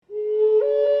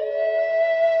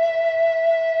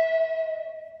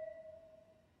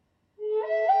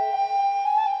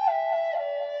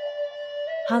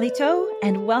Halito,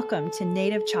 and welcome to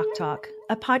Native Chalk Talk,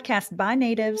 a podcast by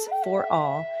natives for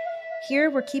all. Here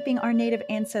we're keeping our Native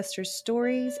ancestors'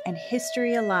 stories and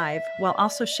history alive while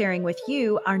also sharing with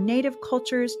you our Native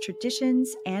cultures,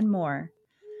 traditions, and more.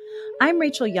 I'm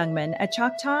Rachel Youngman, a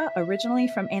Choctaw originally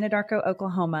from Anadarko,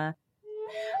 Oklahoma.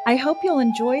 I hope you'll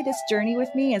enjoy this journey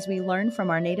with me as we learn from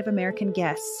our Native American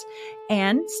guests.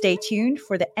 And stay tuned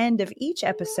for the end of each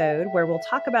episode where we'll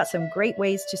talk about some great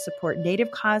ways to support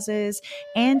Native causes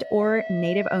and or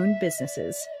Native-owned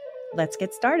businesses. Let's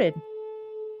get started.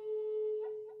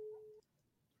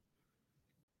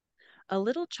 A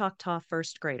little Choctaw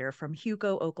first grader from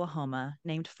Hugo, Oklahoma,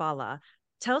 named Fala,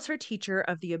 tells her teacher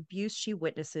of the abuse she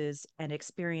witnesses and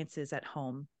experiences at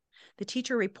home. The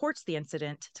teacher reports the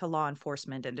incident to law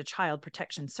enforcement and to Child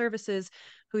Protection Services,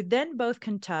 who then both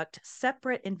conduct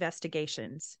separate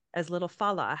investigations, as little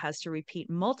Fala has to repeat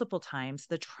multiple times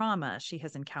the trauma she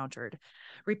has encountered.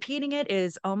 Repeating it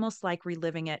is almost like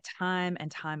reliving it time and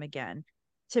time again.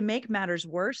 To make matters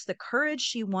worse, the courage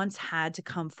she once had to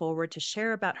come forward to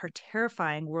share about her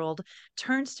terrifying world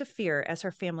turns to fear as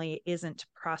her family isn't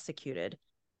prosecuted.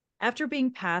 After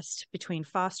being passed between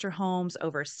foster homes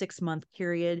over a 6-month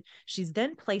period, she's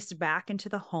then placed back into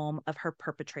the home of her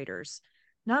perpetrators.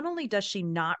 Not only does she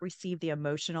not receive the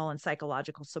emotional and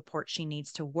psychological support she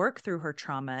needs to work through her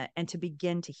trauma and to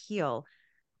begin to heal,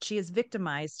 she is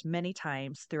victimized many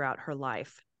times throughout her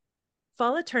life.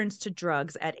 Fala turns to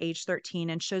drugs at age 13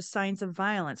 and shows signs of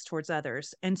violence towards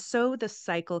others, and so the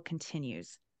cycle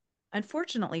continues.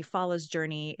 Unfortunately, Fala's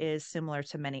journey is similar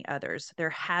to many others.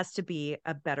 There has to be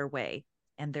a better way,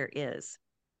 and there is.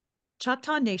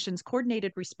 Choctaw Nation's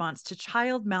coordinated response to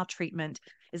child maltreatment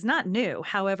is not new.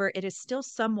 However, it is still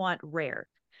somewhat rare.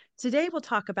 Today, we'll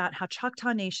talk about how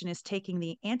Choctaw Nation is taking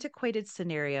the antiquated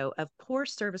scenario of poor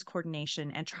service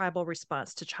coordination and tribal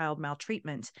response to child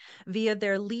maltreatment via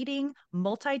their leading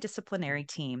multidisciplinary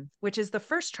team, which is the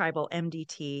first tribal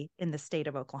MDT in the state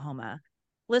of Oklahoma.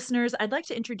 Listeners, I'd like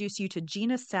to introduce you to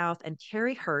Gina South and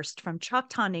Kari Hurst from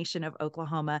Choctaw Nation of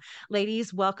Oklahoma.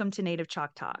 Ladies, welcome to Native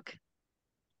Chalk Talk.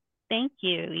 Thank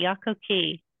you.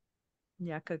 Yakoki.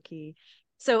 Yakoki.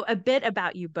 So a bit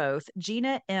about you both.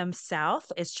 Gina M.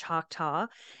 South is Choctaw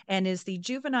and is the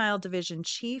Juvenile Division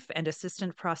Chief and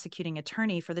Assistant Prosecuting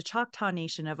Attorney for the Choctaw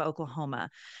Nation of Oklahoma.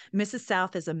 Mrs.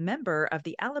 South is a member of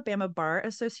the Alabama Bar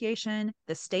Association,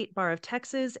 the State Bar of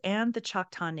Texas, and the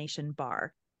Choctaw Nation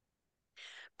Bar.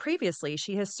 Previously,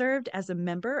 she has served as a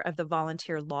member of the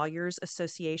Volunteer Lawyers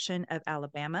Association of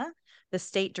Alabama, the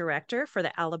state director for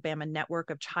the Alabama Network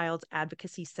of Child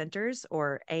Advocacy Centers,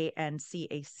 or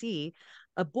ANCAC,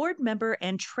 a board member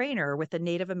and trainer with the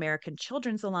Native American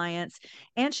Children's Alliance,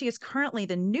 and she is currently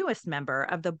the newest member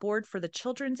of the board for the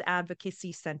Children's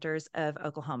Advocacy Centers of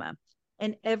Oklahoma.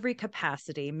 In every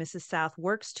capacity, Mrs. South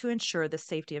works to ensure the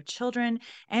safety of children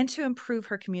and to improve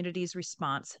her community's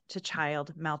response to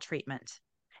child maltreatment.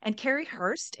 And Kari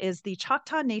Hurst is the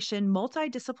Choctaw Nation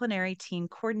Multidisciplinary Team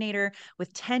Coordinator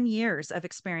with 10 years of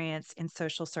experience in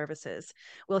social services.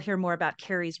 We'll hear more about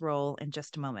Kari's role in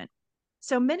just a moment.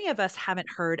 So many of us haven't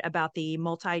heard about the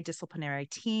multidisciplinary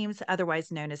teams,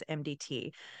 otherwise known as MDT.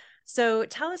 So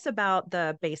tell us about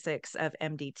the basics of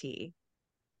MDT.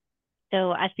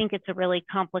 So I think it's a really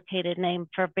complicated name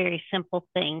for a very simple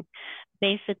thing.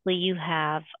 Basically, you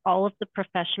have all of the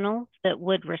professionals that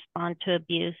would respond to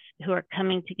abuse who are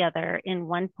coming together in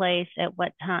one place at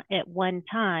one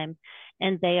time,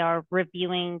 and they are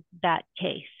reviewing that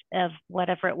case of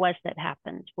whatever it was that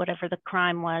happened, whatever the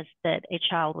crime was that a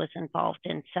child was involved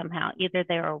in somehow. Either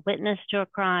they were a witness to a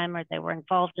crime or they were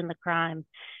involved in the crime.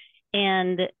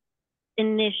 And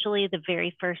initially, the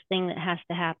very first thing that has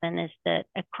to happen is that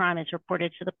a crime is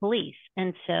reported to the police.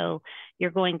 And so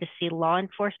you're going to see law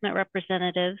enforcement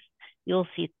representatives, you'll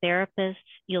see therapists,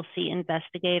 you'll see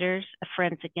investigators, a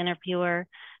forensic interviewer,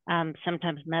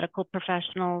 sometimes medical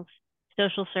professionals,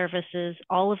 social services.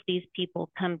 All of these people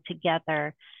come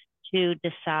together to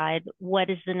decide what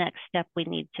is the next step we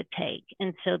need to take.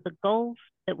 And so the goals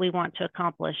that we want to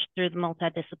accomplish through the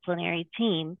multidisciplinary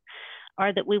team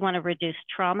are that we want to reduce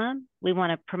trauma, we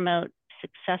want to promote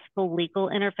successful legal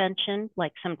intervention,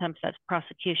 like sometimes that's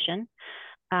prosecution,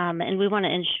 and we want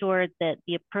to ensure that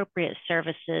the appropriate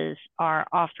services are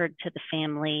offered to the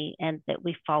family and that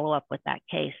we follow up with that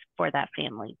case for that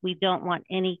family. We don't want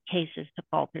any cases to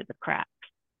fall through the cracks.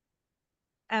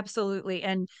 Absolutely.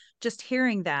 And just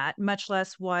hearing that, much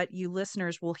less what you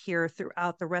listeners will hear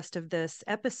throughout the rest of this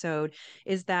episode,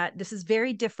 is that this is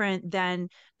very different than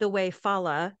the way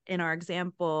Fala, in our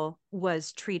example,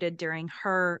 was treated during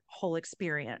her whole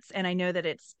experience. And I know that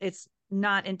it's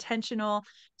not intentional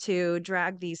to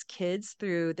drag these kids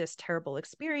through this terrible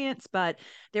experience, but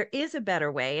there is a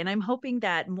better way. And I'm hoping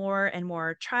that more and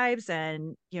more tribes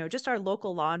and, just our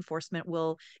local law enforcement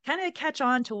will kind of catch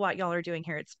on to what y'all are doing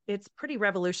here. It's pretty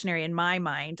revolutionary in my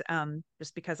mind,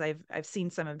 just because I've seen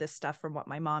some of this stuff from what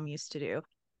my mom used to do.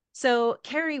 So,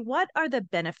 Kari, what are the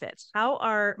benefits? How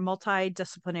are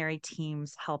multidisciplinary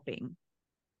teams helping?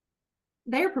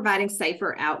 They are providing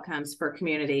safer outcomes for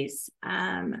communities.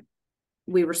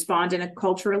 We respond in a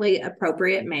culturally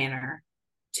appropriate manner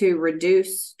to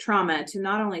reduce trauma to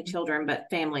not only children, but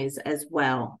families as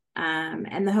well.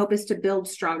 And the hope is to build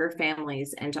stronger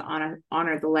families and to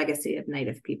honor the legacy of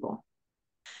Native people.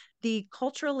 The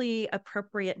culturally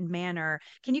appropriate manner,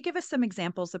 can you give us some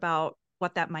examples about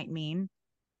what that might mean?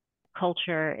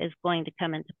 Culture is going to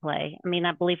come into play. I mean,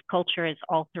 I believe culture is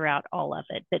all throughout all of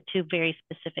it, but two very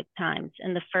specific times.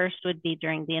 And the first would be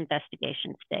during the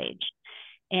investigation stage.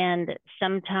 And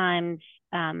sometimes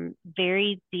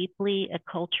very deeply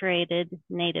acculturated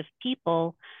Native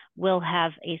people will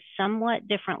have a somewhat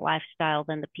different lifestyle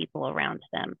than the people around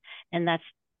them. And that's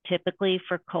typically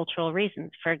for cultural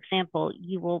reasons. For example,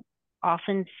 you will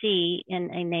often see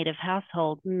in a Native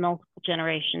household multiple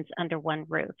generations under one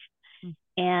roof.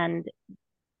 And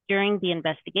during the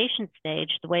investigation stage,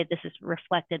 the way this is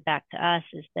reflected back to us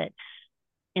is that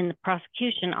in the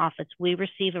prosecution office, we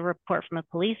receive a report from a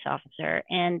police officer,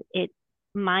 and it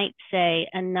might say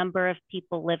a number of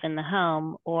people live in the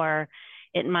home, or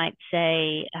it might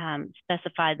say,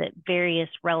 specify that various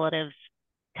relatives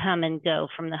come and go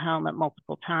from the home at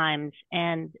multiple times.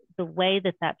 And the way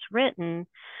that that's written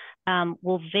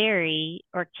will vary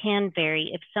or can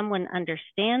vary. If someone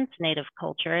understands Native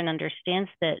culture and understands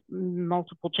that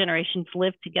multiple generations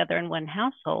live together in one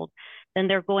household, then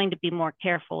they're going to be more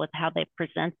careful with how they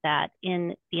present that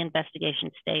in the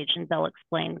investigation stage. And they'll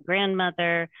explain the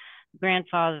grandmother,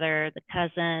 grandfather, the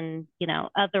cousin,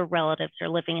 other relatives are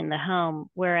living in the home.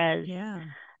 Whereas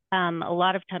a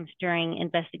lot of times during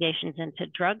investigations into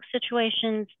drug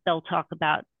situations, they'll talk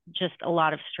about just a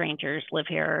lot of strangers live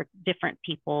here, different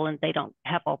people, and they don't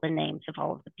have all the names of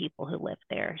all of the people who live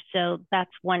there. So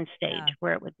that's one stage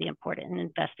where it would be important in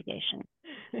investigation.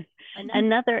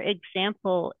 Another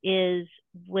example is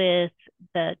with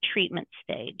the treatment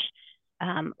stage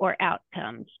or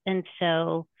outcomes. And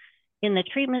so in the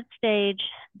treatment stage,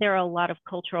 there are a lot of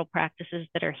cultural practices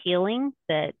that are healing,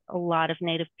 that a lot of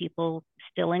Native people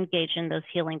still engage in those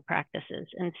healing practices.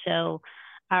 And so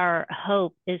our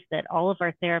hope is that all of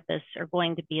our therapists are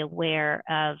going to be aware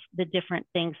of the different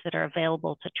things that are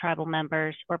available to tribal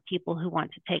members or people who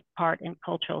want to take part in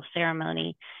cultural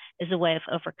ceremony as a way of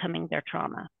overcoming their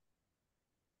trauma.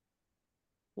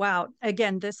 Wow.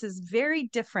 Again, this is very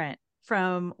different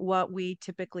from what we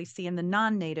typically see in the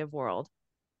non-Native world.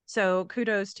 So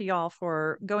kudos to y'all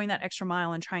for going that extra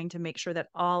mile and trying to make sure that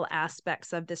all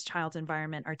aspects of this child's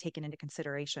environment are taken into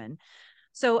consideration.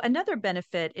 So another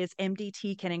benefit is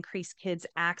MDT can increase kids'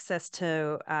 access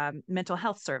to mental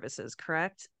health services,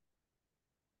 correct?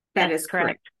 That is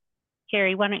correct.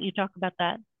 Kari, why don't you talk about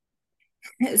that?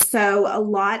 So a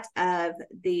lot of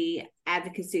the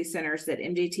advocacy centers that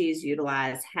MDTs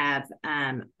utilize have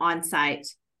on-site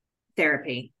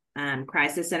therapy,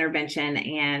 crisis intervention,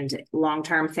 and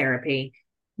long-term therapy.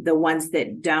 The ones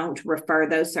that don't refer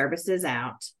those services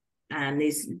out,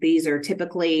 these are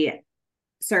typically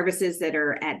services that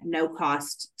are at no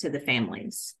cost to the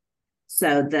families.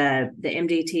 So the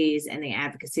MDTs and the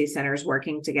advocacy centers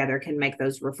working together can make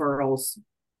those referrals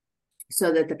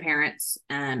so that the parents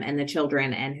and the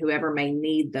children and whoever may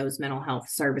need those mental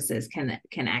health services can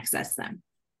access them.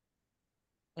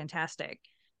 Fantastic.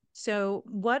 So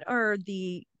what are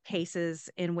the cases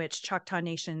in which Choctaw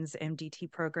Nation's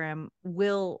MDT program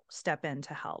will step in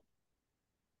to help?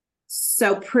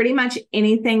 So pretty much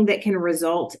anything that can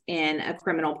result in a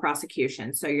criminal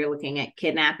prosecution. So you're looking at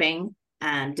kidnapping,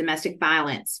 domestic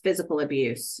violence, physical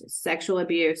abuse, sexual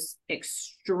abuse,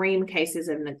 extreme cases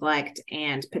of neglect,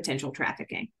 and potential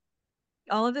trafficking.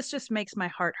 All of this just makes my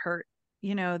heart hurt,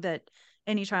 that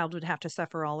any child would have to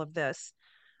suffer all of this.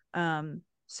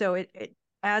 So it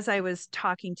as I was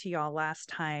talking to y'all last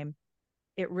time,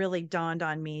 it really dawned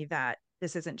on me that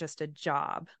this isn't just a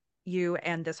job. You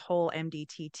and this whole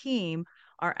MDT team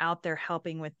are out there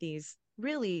helping with these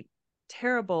really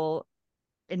terrible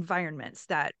environments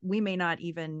that we may not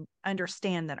even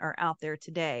understand that are out there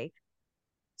today.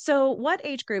 So what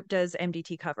age group does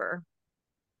MDT cover?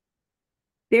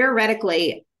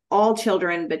 Theoretically, all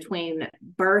children between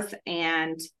birth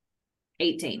and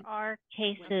 18. There are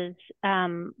cases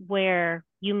where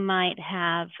you might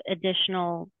have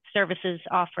additional services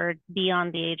offered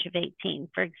beyond the age of 18.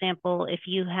 For example, if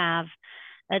you have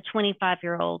a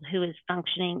 25-year-old who is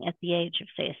functioning at the age of,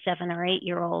 say, a 7 or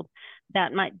 8-year-old,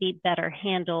 that might be better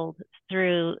handled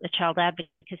through a child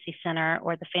advocacy center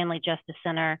or the family justice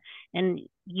center, and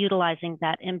utilizing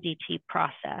that MDT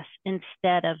process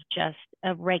instead of just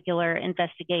a regular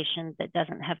investigation that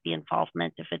doesn't have the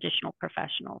involvement of additional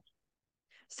professionals.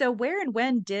 So where and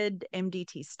when did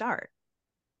MDT start?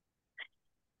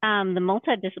 The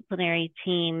multidisciplinary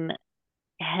team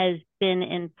has been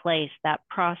in place. That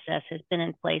process has been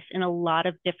in place in a lot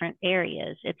of different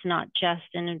areas. It's not just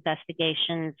in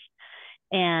investigations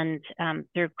and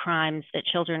through crimes that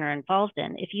children are involved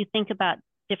in. If you think about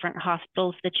different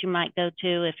hospitals that you might go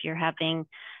to, if you're having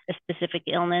a specific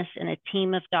illness and a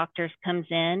team of doctors comes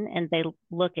in and they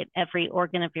look at every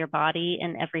organ of your body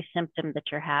and every symptom that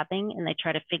you're having, and they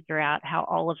try to figure out how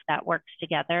all of that works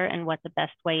together and what the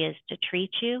best way is to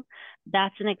treat you,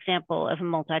 that's an example of a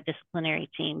multidisciplinary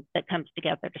team that comes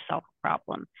together to solve a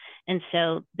problem. And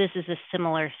so this is a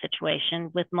similar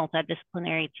situation with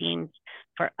multidisciplinary teams.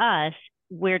 For us,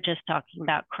 we're just talking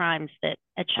about crimes that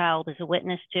a child is a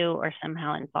witness to or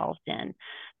somehow involved in.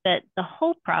 But the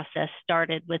whole process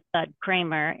started with Bud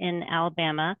Kramer in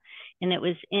Alabama, and it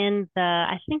was in the,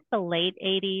 I think, the late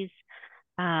 80s,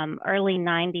 early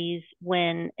 90s,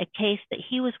 when a case that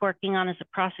he was working on as a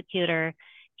prosecutor,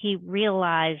 he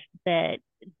realized that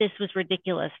this was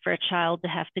ridiculous for a child to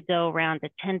have to go around to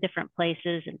 10 different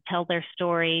places and tell their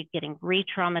story, getting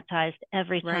re-traumatized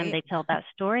every time they tell that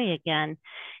story again.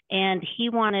 And he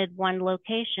wanted one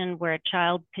location where a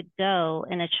child could go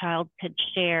and a child could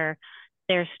share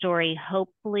their story,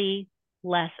 hopefully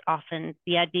less often.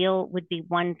 The ideal would be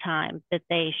one time that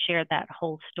they share that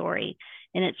whole story.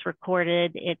 And it's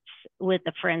recorded, it's with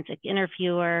a forensic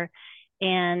interviewer.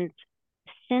 And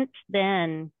since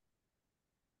then,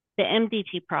 the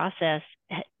MDT process,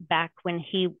 back when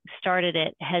he started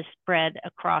it, has spread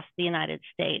across the United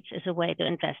States as a way to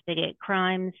investigate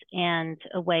crimes and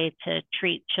a way to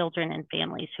treat children and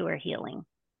families who are healing.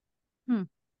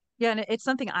 Yeah, and it's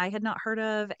something I had not heard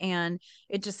of, and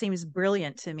it just seems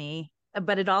brilliant to me.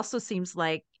 But it also seems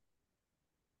like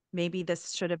maybe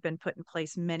this should have been put in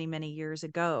place many, many years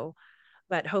ago.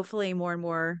 But hopefully more and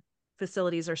more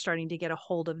facilities are starting to get a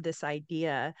hold of this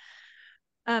idea.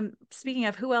 Speaking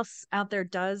of, who else out there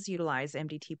does utilize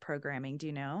MDT programming? Do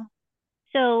you know?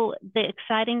 So the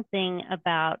exciting thing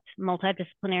about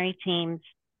multidisciplinary teams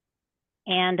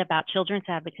and about children's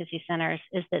advocacy centers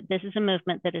is that this is a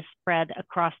movement that is spread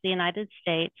across the United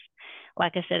States.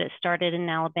 Like I said, it started in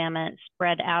Alabama, it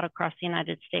spread out across the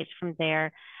United States from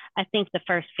there. I think the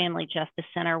first Family Justice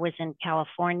Center was in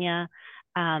California.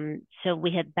 So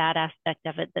we had that aspect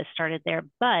of it that started there,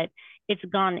 but it's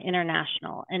gone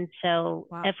international. And so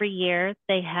every year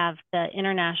they have the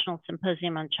International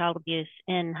Symposium on Child Abuse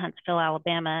in Huntsville,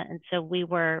 Alabama. And so we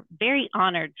were very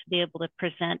honored to be able to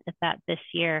present at that this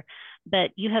year.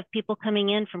 But you have people coming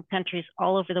in from countries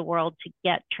all over the world to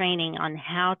get training on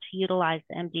how to utilize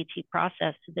the MDT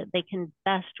process so that they can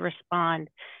best respond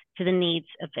to the needs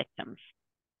of victims.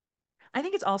 I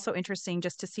think it's also interesting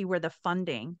just to see where the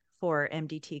funding for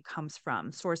MDT comes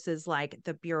from. Sources like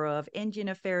the Bureau of Indian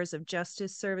Affairs of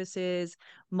Justice Services,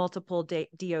 multiple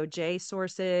DOJ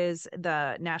sources,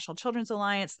 the National Children's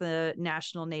Alliance, the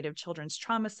National Native Children's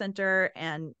Trauma Center,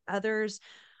 and others.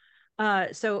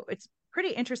 So it's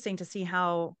pretty interesting to see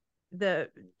how the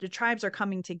tribes are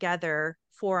coming together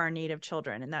for our Native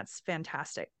children, and that's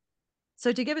fantastic.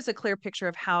 So to give us a clear picture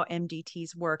of how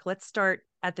MDTs work, let's start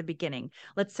at the beginning.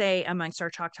 Let's say amongst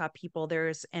our Choctaw people,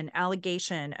 there's an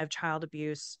allegation of child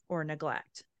abuse or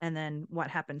neglect. And then what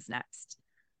happens next?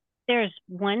 There's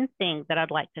one thing that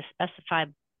I'd like to specify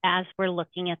as we're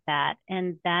looking at that,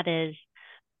 and that is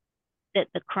that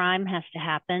the crime has to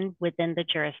happen within the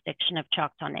jurisdiction of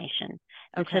Choctaw Nation.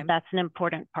 And so that's an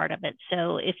important part of it.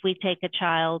 So if we take a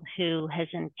child who has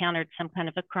encountered some kind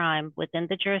of a crime within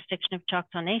the jurisdiction of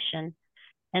Choctaw Nation,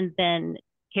 and then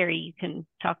Kari, you can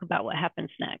talk about what happens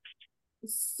next.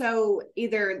 So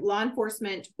either law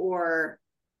enforcement or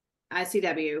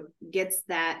ICW gets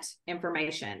that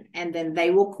information, and then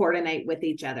they will coordinate with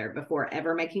each other before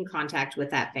ever making contact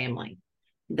with that family.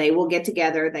 They will get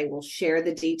together, they will share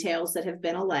the details that have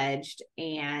been alleged,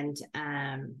 and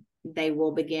they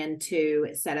will begin to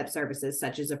set up services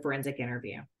such as a forensic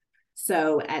interview.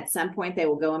 So at some point, they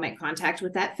will go and make contact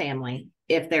with that family.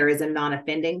 If there is a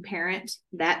non-offending parent,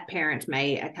 that parent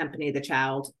may accompany the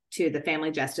child to the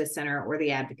Family Justice Center or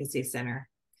the Advocacy Center.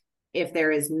 If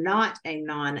there is not a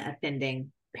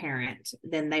non-offending parent,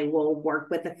 then they will work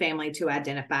with the family to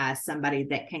identify somebody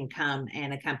that can come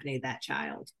and accompany that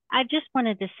child. I just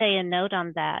wanted to say a note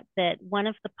on that, that one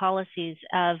of the policies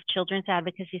of Children's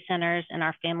Advocacy Centers and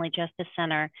our Family Justice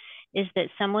Center is that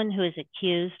someone who is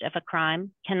accused of a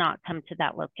crime cannot come to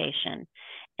that location.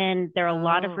 And there are a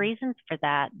lot of reasons for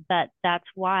that, but that's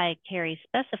why Kari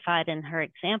specified in her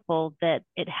example that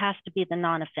it has to be the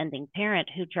non-offending parent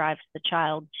who drives the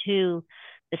child to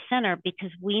the center,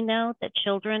 because we know that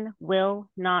children will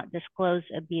not disclose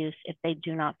abuse if they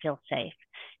do not feel safe.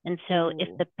 And so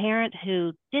if the parent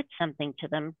who did something to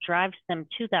them drives them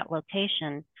to that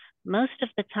location, most of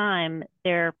the time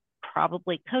they're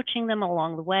probably coaching them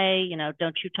along the way. You know,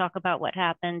 don't you talk about what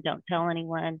happened, don't tell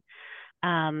anyone.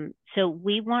 So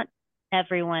we want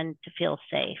everyone to feel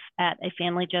safe at a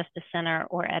family justice center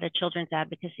or at a children's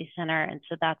advocacy center. And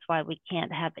so that's why we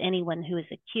can't have anyone who is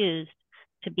accused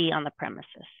to be on the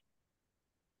premises.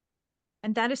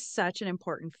 And that is such an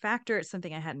important factor. It's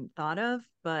something I hadn't thought of,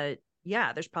 but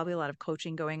yeah, there's probably a lot of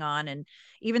coaching going on. And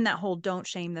even that whole don't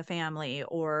shame the family,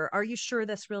 or are you sure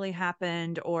this really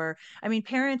happened? Or, I mean,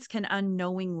 parents can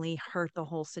unknowingly hurt the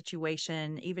whole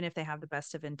situation, even if they have the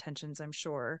best of intentions, I'm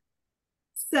sure.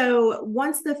 So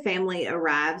once the family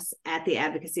arrives at the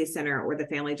advocacy center or the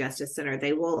family justice center,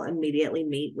 they will immediately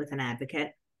meet with an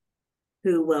advocate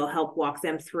who will help walk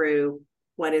them through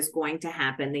what is going to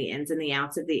happen, the ins and the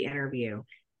outs of the interview,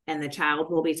 and the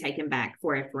child will be taken back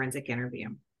for a forensic interview.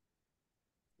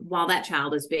 While that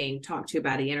child is being talked to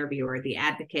by the interviewer, the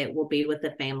advocate will be with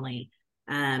the family,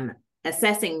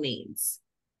 assessing needs,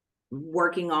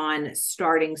 working on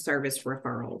starting service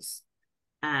referrals.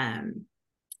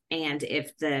 And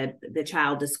if the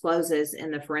child discloses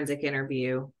in the forensic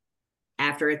interview,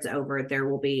 after it's over, there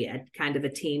will be a kind of a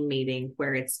team meeting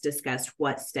where it's discussed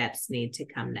what steps need to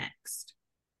come next.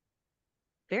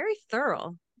 Very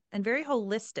thorough and very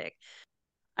holistic.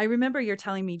 I remember you're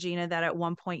telling me, Gina, that at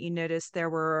one point you noticed there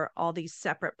were all these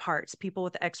separate parts, people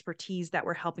with expertise that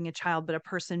were helping a child, but a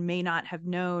person may not have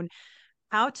known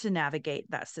how to navigate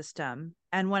that system.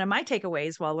 And one of my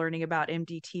takeaways while learning about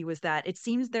MDT was that it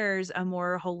seems there's a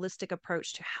more holistic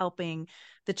approach to helping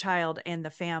the child and the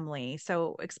family.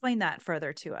 So explain that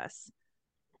further to us.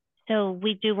 So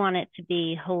we do want it to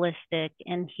be holistic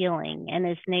and healing. And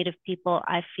as Native people,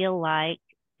 I feel like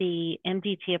the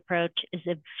MDT approach is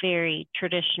a very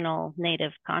traditional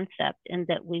Native concept, in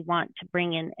that we want to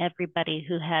bring in everybody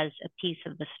who has a piece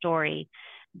of the story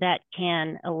that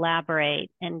can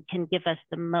elaborate and can give us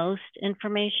the most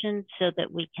information so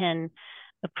that we can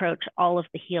approach all of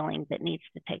the healing that needs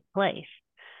to take place.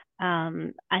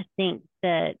 I think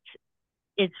that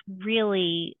it's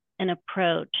really an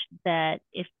approach that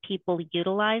if people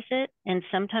utilize it, and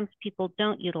sometimes people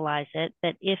don't utilize it,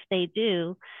 but if they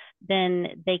do, then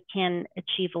they can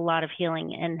achieve a lot of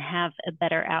healing and have a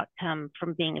better outcome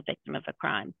from being a victim of a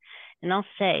crime. And I'll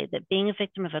say that being a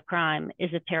victim of a crime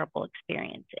is a terrible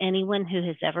experience. Anyone who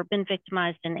has ever been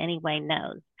victimized in any way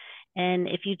knows. And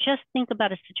if you just think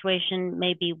about a situation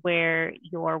maybe where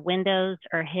your windows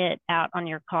are hit out on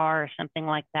your car or something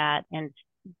like that, and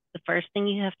the first thing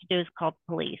you have to do is call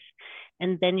the police.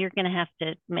 And then you're going to have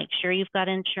to make sure you've got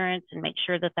insurance and make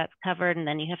sure that that's covered. And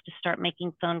then you have to start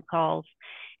making phone calls.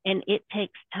 And it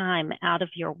takes time out of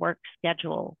your work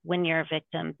schedule when you're a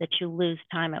victim, that you lose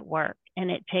time at work. And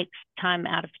it takes time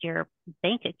out of your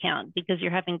bank account because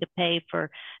you're having to pay for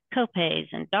copays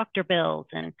and doctor bills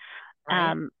and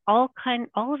all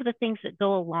of the things that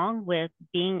go along with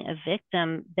being a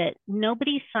victim, that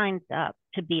nobody signs up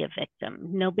to be a victim.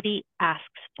 Nobody asks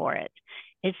for it.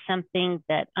 It's something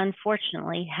that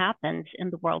unfortunately happens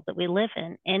in the world that we live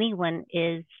in. Anyone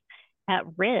is at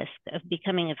risk of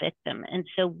becoming a victim. And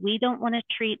so we don't want to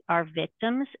treat our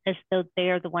victims as though they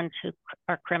are the ones who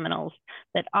are criminals,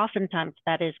 but oftentimes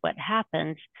that is what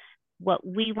happens. What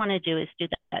we want to do is do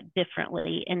that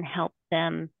differently and help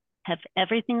them have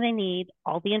everything they need,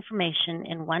 all the information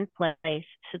in one place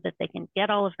so that they can get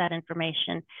all of that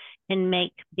information and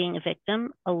make being a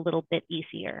victim a little bit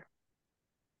easier.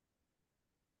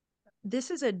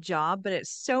 This is a job, but it's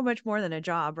so much more than a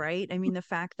job, right? I mean, the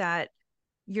fact that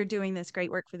you're doing this great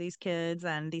work for these kids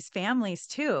and these families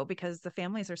too, because the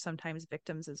families are sometimes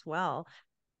victims as well.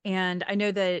 And I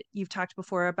know that you've talked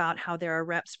before about how there are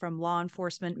reps from law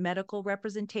enforcement, medical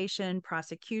representation,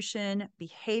 prosecution,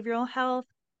 behavioral health,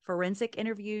 forensic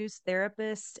interviews,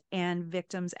 therapists, and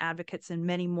victims advocates, and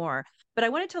many more. But I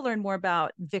wanted to learn more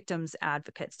about victims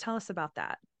advocates. Tell us about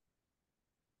that.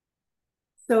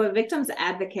 So a victims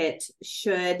advocate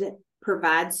should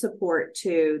provide support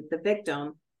to the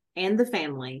victim and the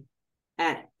family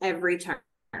at every turn.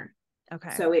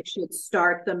 Okay. So it should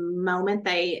start the moment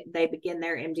they begin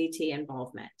their MDT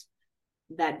involvement.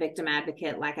 That victim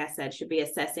advocate, like I said, should be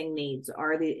assessing needs.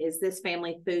 Is this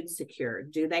family food secure?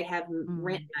 Do they have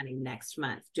rent money next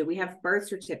month? Do we have birth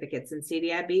certificates and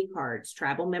CDIB cards,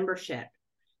 travel membership?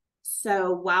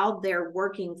 So while they're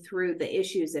working through the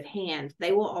issues at hand,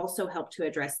 they will also help to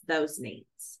address those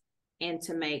needs and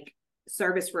to make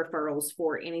service referrals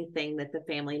for anything that the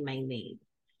family may need.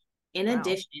 In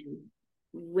addition,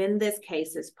 when this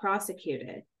case is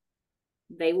prosecuted,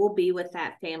 they will be with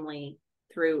that family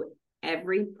through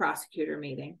every prosecutor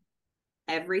meeting,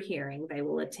 every hearing. They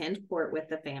will attend court with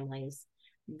the families.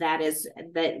 That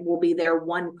will be their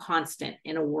one constant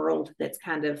in a world that's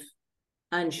kind of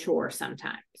unsure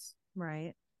sometimes.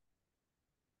 Right.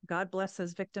 God bless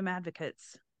those victim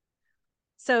advocates.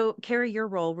 So, Kari, your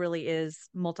role really is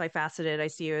multifaceted. I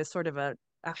see you as sort of a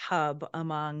hub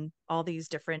among all these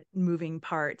different moving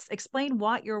parts. Explain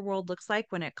what your world looks like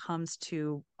when it comes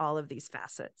to all of these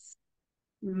facets.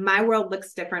 My world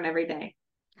looks different every day.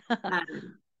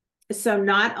 So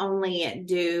not only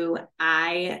do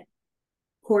I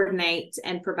coordinate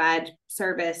and provide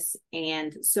service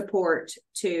and support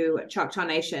to Choctaw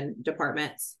Nation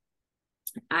departments,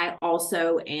 I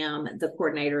also am the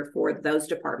coordinator for those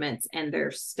departments and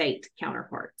their state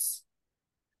counterparts.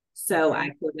 So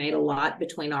I coordinate a lot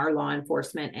between our law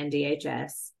enforcement and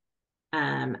DHS.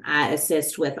 I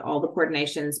assist with all the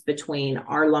coordinations between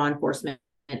our law enforcement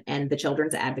and the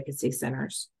children's advocacy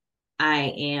centers.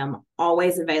 I am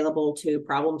always available to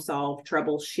problem solve,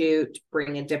 troubleshoot,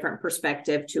 bring a different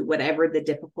perspective to whatever the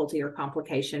difficulty or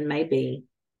complication may be,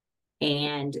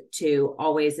 and to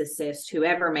always assist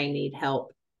whoever may need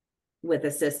help with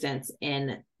assistance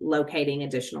in locating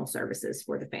additional services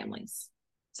for the families.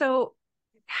 So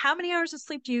how many hours of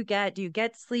sleep do you get? Do you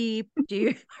get sleep?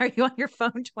 Are you on your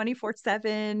phone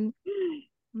 24/7?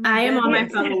 I am on my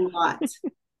phone a lot.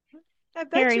 I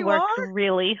bet Kari you works are.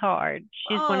 really hard.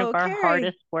 She's one of our Kari.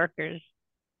 hardest workers.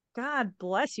 God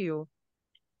bless you.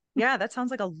 Yeah, that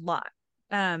sounds like a lot.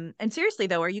 And seriously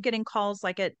though, are you getting calls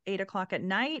like at 8 o'clock at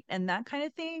night and that kind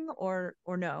of thing, or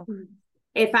no?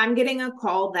 If I'm getting a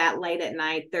call that late at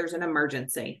night, there's an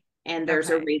emergency and there's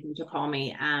a reason to call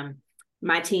me.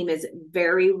 My team is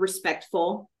very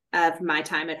respectful of my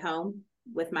time at home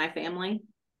with my family.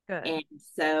 Good. And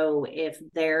so if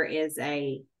there is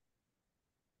an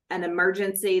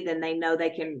emergency, then they know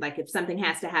they can, like if something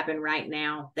has to happen right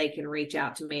now, they can reach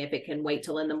out to me. If it can wait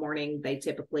till in the morning, they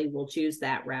typically will choose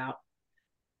that route.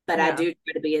 But I do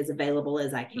try to be as available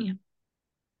as I can.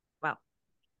 Wow.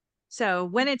 So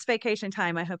when it's vacation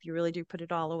time, I hope you really do put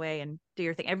it all away and do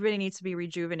your thing. Everybody needs to be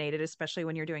rejuvenated, especially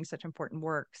when you're doing such important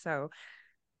work. So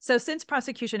since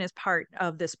prosecution is part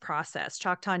of this process,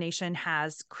 Choctaw Nation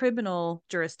has criminal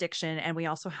jurisdiction, and we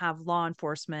also have law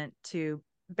enforcement to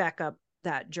back up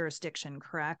that jurisdiction,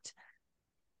 correct?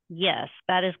 Yes,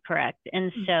 that is correct.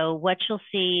 And so what you'll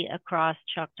see across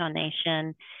Choctaw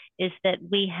Nation is that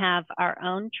we have our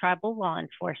own tribal law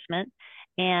enforcement,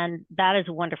 and that is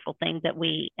a wonderful thing that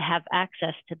we have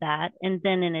access to that. And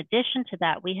then in addition to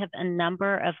that, we have a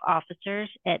number of officers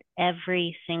at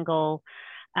every single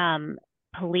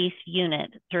police unit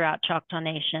throughout Choctaw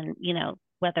Nation, you know,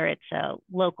 whether it's a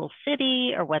local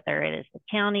city or whether it is the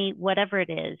county, whatever it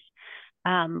is,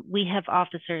 we have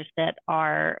officers that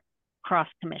are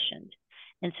cross-commissioned.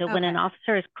 And so when an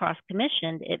officer is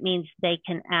cross-commissioned, it means they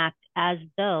can act as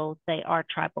though they are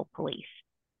tribal police.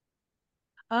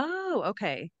 Oh,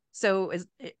 okay. So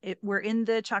we're in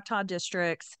the Choctaw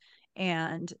districts,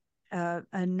 and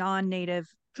a non-native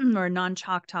or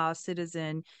non-Choctaw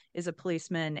citizen is a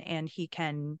policeman, and he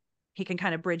can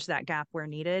kind of bridge that gap where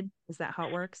needed. Is that how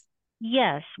it works?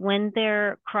 Yes, when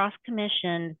they're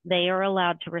cross-commissioned, they are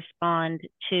allowed to respond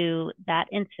to that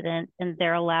incident, and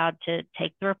they're allowed to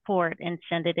take the report and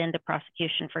send it into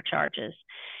prosecution for charges.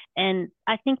 And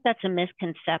I think that's a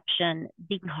misconception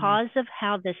because of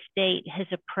how the state has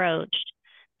approached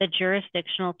the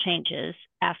jurisdictional changes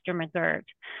after McGirt.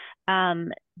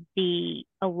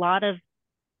 A lot of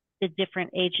the different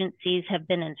agencies have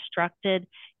been instructed,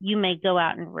 you may go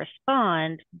out and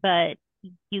respond, but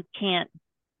you can't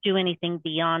do anything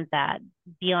beyond that,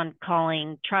 beyond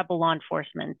calling tribal law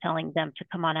enforcement and telling them to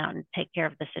come on out and take care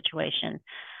of the situation.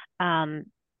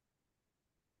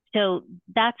 So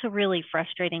that's a really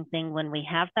frustrating thing when we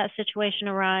have that situation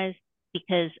arise,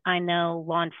 because I know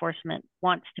law enforcement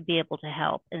wants to be able to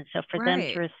help. And so for them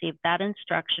to receive that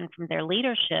instruction from their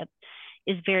leadership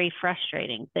is very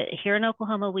frustrating. But here in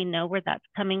Oklahoma, we know where that's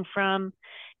coming from.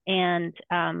 And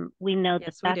we know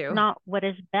that that's not what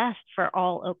is best for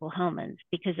all Oklahomans,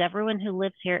 because everyone who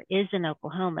lives here is an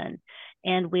Oklahoman.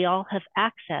 and we all have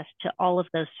access to all of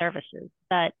those services.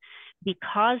 But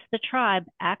because the tribe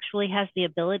actually has the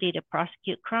ability to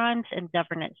prosecute crimes and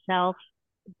govern itself,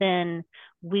 then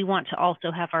we want to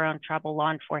also have our own tribal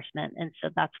law enforcement. And so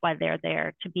that's why they're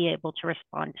there, to be able to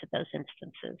respond to those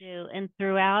instances. And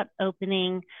throughout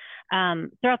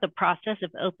the process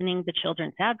of opening the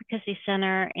Children's Advocacy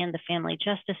Center and the Family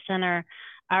Justice Center,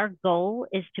 our goal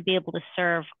is to be able to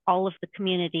serve all of the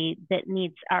community that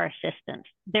needs our assistance.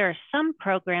 There are some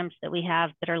programs that we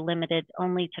have that are limited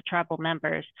only to tribal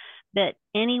members, but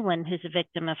anyone who's a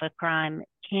victim of a crime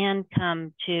can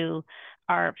come to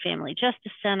our Family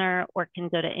Justice Center or can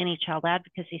go to any child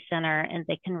advocacy center, and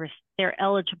they're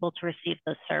eligible to receive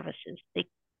those services.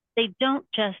 They don't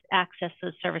just access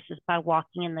those services by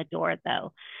walking in the door,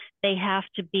 though. They have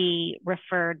to be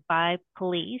referred by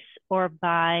police or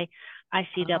by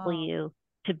ICW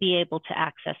to be able to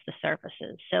access the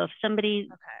services. So if somebody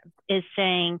is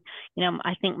saying,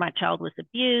 I think my child was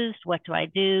abused, what do I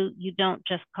do? You don't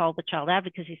just call the Child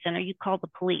Advocacy Center, you call the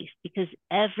police, because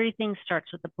everything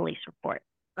starts with the police report.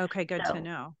 Okay, good to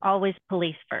know. Always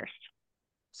police first.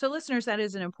 So listeners, that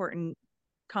is an important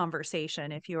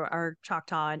conversation. If you are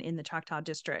Choctaw and in the Choctaw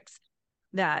districts,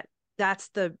 that's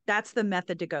the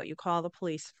method to go. You call the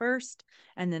police first,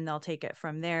 and then they'll take it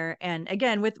from there. And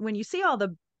again, when you see all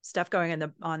the stuff going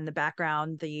on the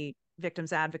background, the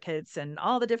victims advocates and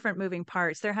all the different moving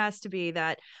parts, there has to be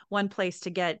that one place to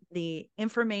get the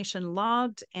information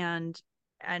logged, and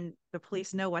the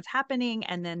police know what's happening,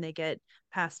 and then they get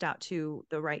passed out to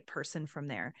the right person from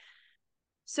there.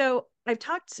 So I've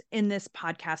talked in this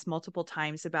podcast multiple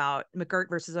times about McGirt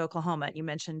versus Oklahoma. You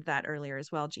mentioned that earlier as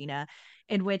well, Gina,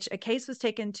 in which a case was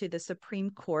taken to the Supreme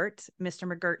Court. Mr.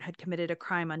 McGirt had committed a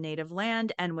crime on Native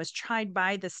land and was tried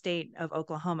by the state of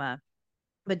Oklahoma.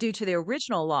 But due to the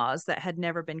original laws that had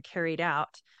never been carried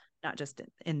out, not just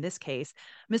in this case,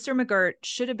 Mr. McGirt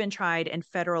should have been tried in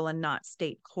federal and not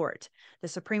state court. The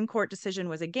Supreme Court decision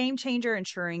was a game changer,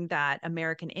 ensuring that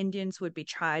American Indians would be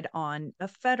tried on a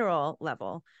federal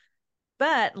level.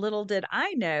 But little did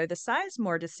I know, the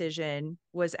Sizemore decision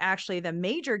was actually the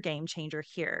major game changer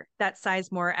here. That's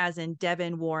Sizemore as in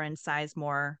Devin Warren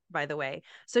Sizemore, by the way.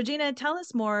 So Gina, tell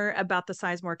us more about the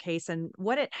Sizemore case and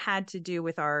what it had to do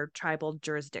with our tribal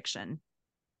jurisdiction.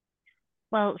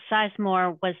 Well,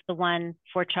 Sizemore was the one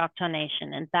for Choctaw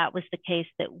Nation, and that was the case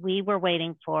that we were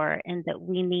waiting for and that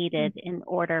we needed in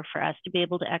order for us to be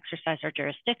able to exercise our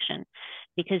jurisdiction.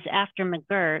 Because after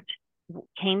McGirt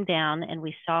came down and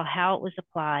we saw how it was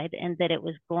applied, and that it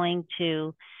was going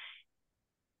to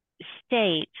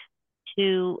state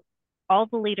to all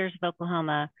the leaders of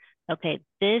Oklahoma, okay,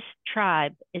 this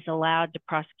tribe is allowed to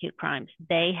prosecute crimes.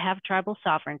 They have tribal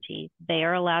sovereignty. They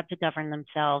are allowed to govern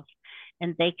themselves,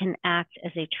 and they can act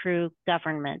as a true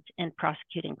government in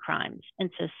prosecuting crimes. And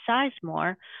so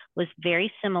Sizemore was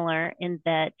very similar in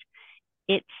that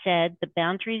it said the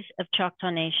boundaries of Choctaw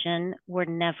Nation were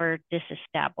never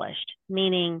disestablished,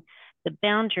 meaning the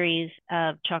boundaries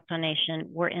of Choctaw Nation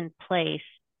were in place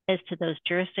as to those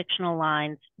jurisdictional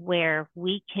lines where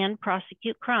we can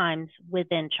prosecute crimes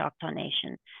within Choctaw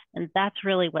Nation. And that's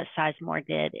really what Sizemore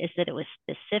did, is that it was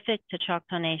specific to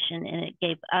Choctaw Nation, and it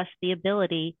gave us the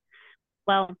ability.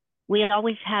 Well, we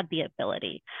always had the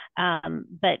ability,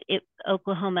 but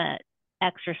Oklahoma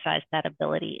exercised that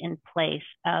ability in place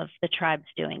of the tribes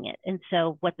doing it. And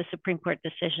so what the Supreme Court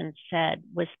decision said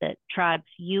was that tribes,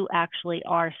 you actually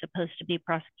are supposed to be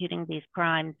prosecuting these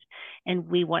crimes, and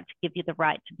we want to give you the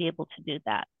right to be able to do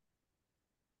that.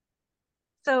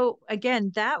 So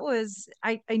again, that was,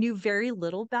 I knew very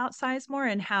little about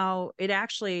Sizemore and how it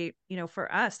actually,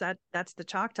 for us, that's the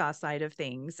Choctaw side of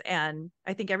things. And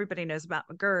I think everybody knows about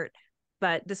McGirt,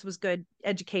 but this was good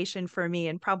education for me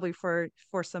and probably for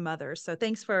some others. So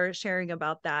thanks for sharing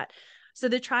about that. So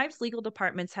the tribe's legal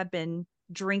departments have been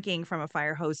drinking from a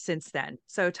fire hose since then.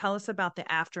 So tell us about the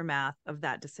aftermath of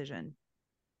that decision.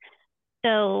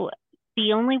 So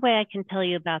the only way I can tell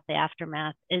you about the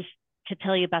aftermath is to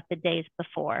tell you about the days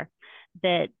before.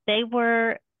 That they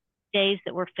were days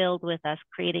that were filled with us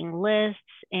creating lists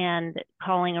and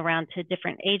calling around to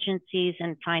different agencies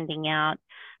and finding out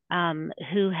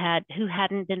who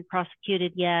hadn't been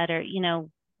prosecuted yet, or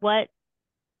what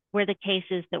were the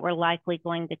cases that were likely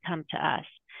going to come to us.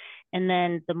 And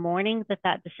then the morning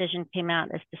that decision came out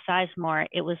as to Sizemore,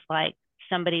 it was like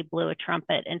somebody blew a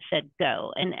trumpet and said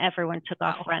go, and everyone took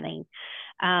off running.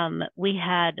 We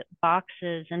had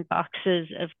boxes and boxes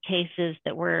of cases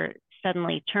that were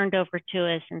suddenly turned over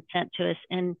to us and sent to us.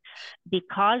 And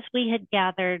because we had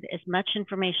gathered as much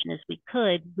information as we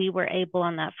could, we were able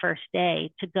on that first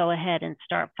day to go ahead and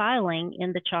start filing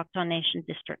in the Choctaw Nation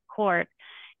District Court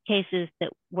cases that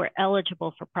were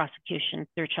eligible for prosecution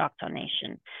through Choctaw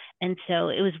Nation. And so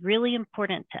it was really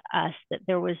important to us that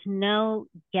there was no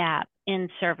gap in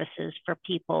services for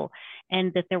people,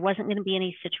 and that there wasn't going to be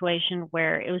any situation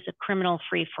where it was a criminal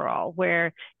free-for-all,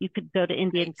 where you could go to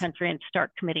Indian country and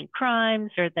start committing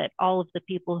crimes, or that all of the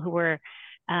people who were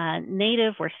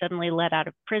Native were suddenly let out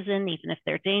of prison, even if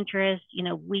they're dangerous. You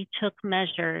know, we took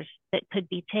measures that could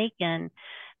be taken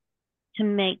to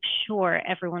make sure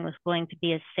everyone was going to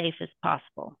be as safe as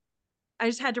possible. I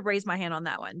just had to raise my hand on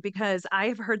that one because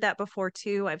I've heard that before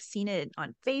too. I've seen it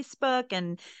on Facebook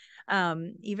and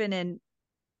even in,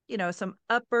 you know, some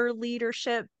upper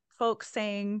leadership folks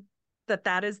saying that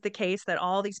that is the case, that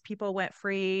all these people went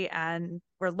free and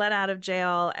were let out of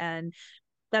jail. And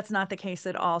that's not the case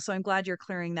at all. So I'm glad you're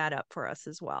clearing that up for us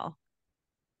as well.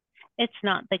 It's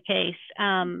not the case.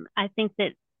 I think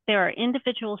that there are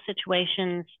individual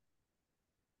situations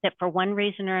that for one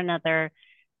reason or another,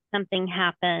 something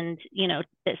happened, you know,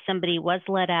 that somebody was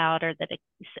let out, or that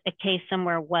a case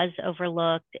somewhere was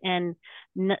overlooked. And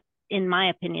in my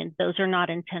opinion, those are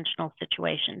not intentional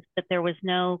situations, but there was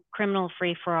no criminal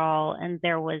free-for-all and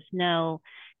there was no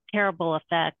terrible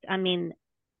effect. I mean,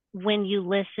 when you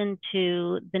listen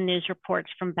to the news reports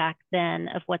from back then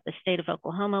of what the state of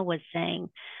Oklahoma was saying,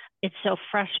 it's so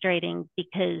frustrating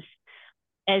because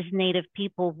as Native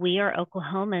people, we are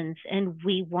Oklahomans and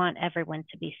we want everyone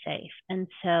to be safe. And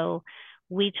so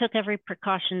we took every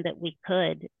precaution that we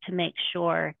could to make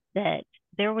sure that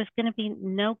there was going to be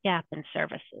no gap in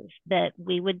services, that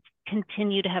we would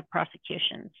continue to have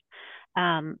prosecutions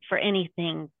for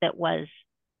anything that was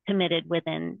committed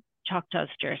within Choctaw's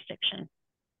jurisdiction.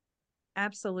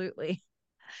 Absolutely.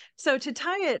 So to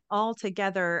tie it all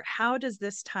together, how does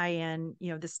this tie in,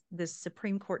 you know, this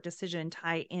Supreme Court decision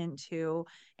tie into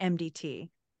MDT?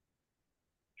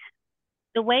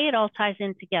 The way it all ties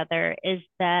in together is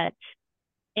that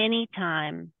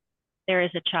anytime there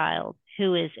is a child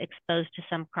who is exposed to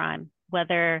some crime,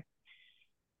 whether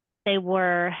they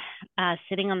were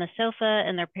sitting on the sofa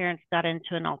and their parents got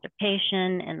into an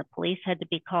altercation and the police had to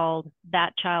be called,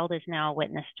 that child is now a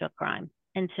witness to a crime.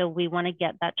 And so we want to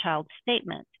get that child's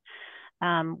statement.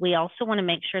 We also want to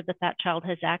make sure that that child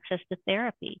has access to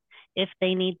therapy if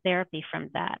they need therapy from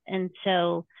that. And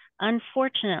so,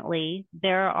 unfortunately,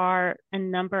 there are a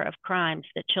number of crimes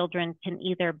that children can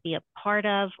either be a part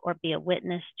of or be a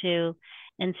witness to.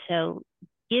 And so,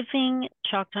 giving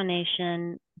Choctaw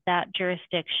Nation that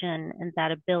jurisdiction and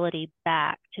that ability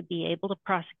back to be able to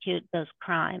prosecute those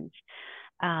crimes,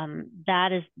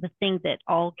 that is the thing that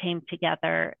all came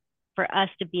together for us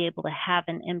to be able to have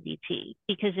an MDT.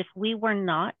 Because if we were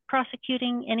not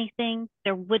prosecuting anything,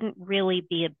 there wouldn't really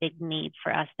be a big need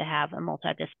for us to have a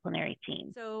multidisciplinary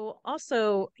team. So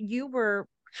also, you were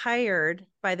hired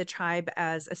by the tribe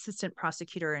as assistant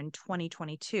prosecutor in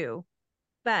 2022,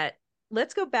 but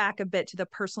let's go back a bit to the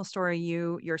personal story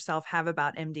you yourself have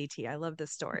about MDT. I love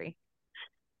this story.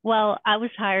 Well, I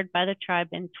was hired by the tribe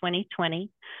in 2020.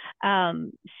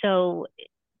 So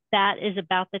that is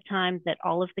about the time that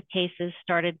all of the cases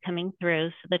started coming through.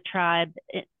 So the tribe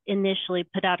initially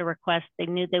put out a request. They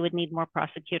knew they would need more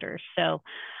prosecutors. So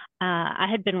I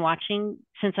had been watching,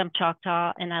 since I'm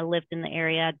Choctaw and I lived in the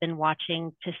area, I'd been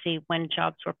watching to see when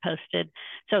jobs were posted.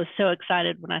 So I was so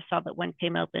excited when I saw that one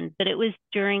came open. But it was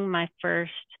during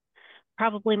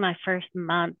probably my first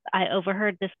month, I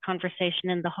overheard this conversation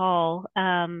in the hall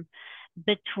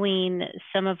between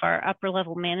some of our upper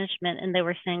level management. And they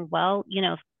were saying, well, you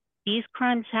know, these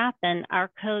crimes happen,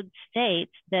 our code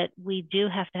states that we do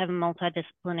have to have a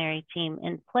multidisciplinary team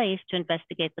in place to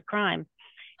investigate the crime.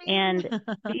 And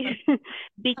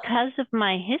because of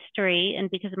my history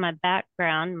and because of my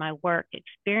background, my work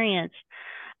experience,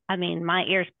 I mean, my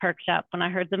ears perked up when I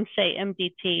heard them say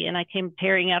MDT, and I came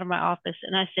tearing out of my office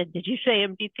and I said, "Did you say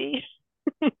MDT?"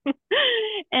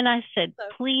 And I said,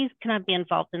 "Please, can I be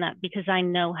involved in that? Because I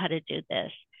know how to do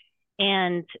this."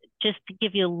 And just to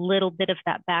give you a little bit of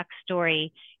that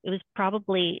backstory, it was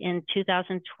probably in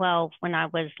 2012 when I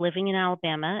was living in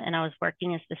Alabama and I was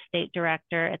working as the state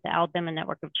director at the Alabama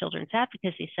Network of Children's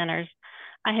Advocacy Centers.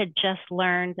 I had just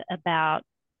learned about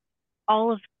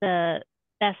all of the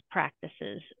best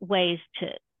practices, ways to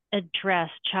address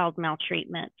child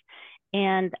maltreatment.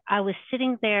 And I was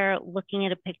sitting there looking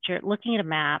at a picture, looking at a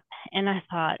map, and I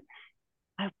thought,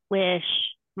 I wish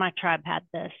my tribe had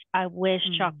this. I wish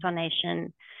Choctaw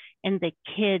Nation and the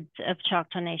kids of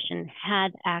Choctaw Nation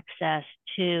had access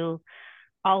to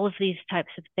all of these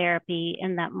types of therapy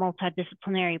and that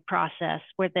multidisciplinary process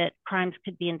where that crimes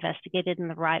could be investigated in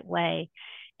the right way.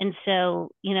 And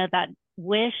so, you know, that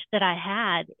wish that I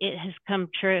had, it has come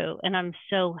true. And I'm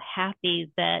so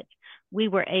happy that we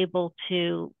were able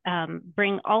to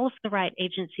bring all of the right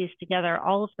agencies together,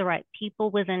 all of the right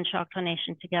people within Choctaw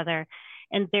Nation together.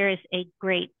 And there is a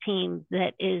great team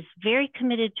that is very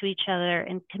committed to each other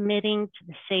and committing to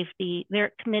the safety.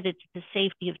 They're committed to the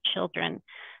safety of children,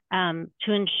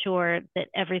 to ensure that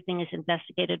everything is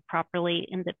investigated properly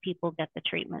and that people get the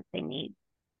treatment they need.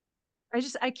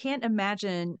 I can't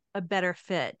imagine a better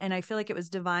fit. And I feel like it was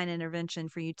divine intervention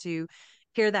for you to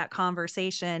hear that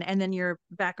conversation. And then your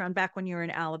background back when you were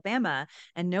in Alabama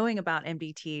and knowing about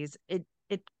MDTs, it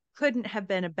couldn't have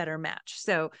been a better match.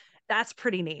 So that's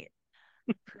pretty neat.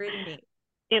 Pretty neat.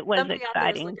 It was Somebody exciting. out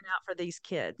there is looking out for these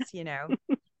kids, you know.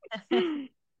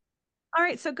 All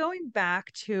right. So going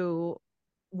back to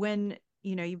when,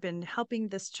 you know, you've been helping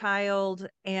this child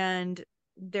and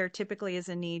there typically is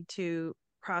a need to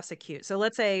prosecute. So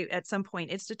let's say at some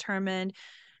point it's determined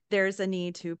there's a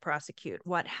need to prosecute.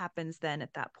 What happens then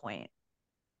at that point?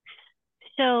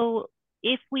 So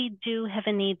if we do have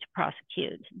a need to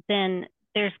prosecute, then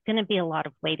there's going to be a lot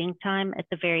of waiting time at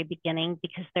the very beginning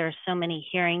because there are so many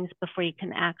hearings before you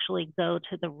can actually go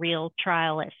to the real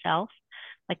trial itself.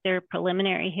 Like there are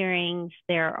preliminary hearings,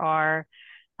 there are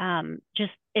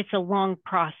it's a long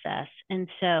process. And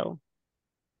so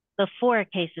before a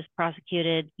case is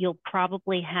prosecuted, you'll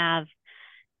probably have,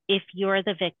 if you're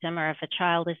the victim or if a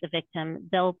child is the victim,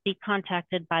 they'll be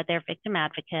contacted by their victim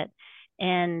advocate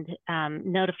and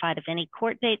notified of any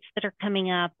court dates that are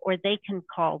coming up, or they can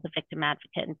call the victim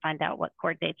advocate and find out what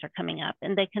court dates are coming up.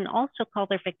 And they can also call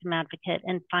their victim advocate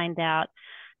and find out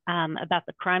about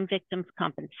the Crime Victims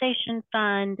Compensation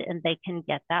Fund, and they can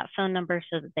get that phone number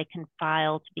so that they can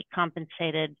file to be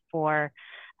compensated for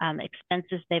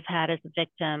expenses they've had as a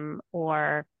victim,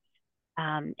 or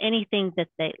anything that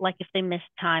they, like if they miss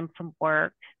time from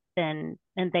work, then,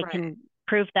 and they can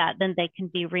prove that, then they can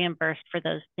be reimbursed for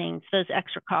those things, those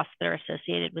extra costs that are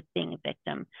associated with being a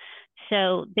victim.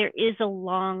 So there is a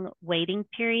long waiting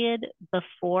period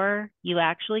before you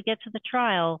actually get to the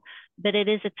trial, but it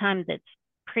is a time that's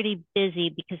pretty busy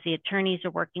because the attorneys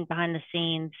are working behind the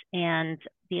scenes and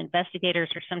the investigators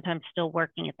are sometimes still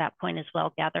working at that point as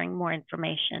well, gathering more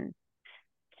information.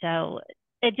 So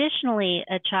additionally,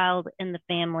 a child in the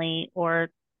family or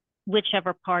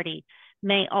whichever party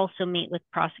may also meet with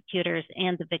prosecutors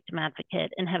and the victim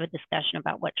advocate and have a discussion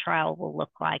about what trial will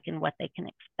look like and what they can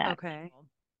expect. Okay.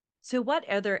 So what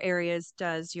other areas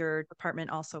does your department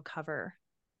also cover?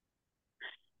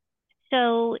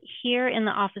 So here in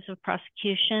the Office of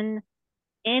Prosecution,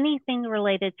 anything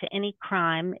related to any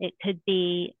crime, it could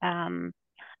be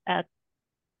a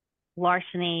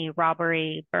larceny,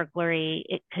 robbery, burglary,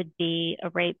 it could be a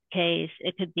rape case,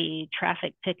 it could be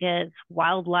traffic tickets,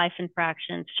 wildlife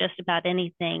infractions, just about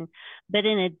anything. But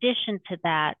in addition to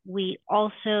that, we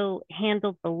also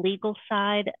handle the legal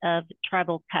side of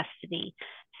tribal custody.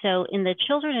 So in the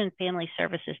Children and Family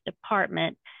Services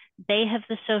Department, they have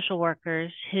the social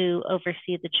workers who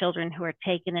oversee the children who are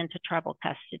taken into tribal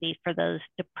custody for those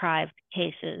deprived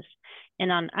cases.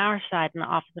 And on our side, in the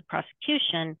Office of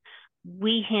Prosecution,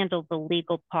 we handle the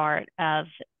legal part of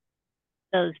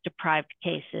those deprived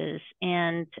cases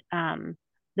and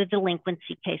the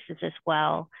delinquency cases as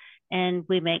well. And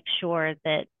we make sure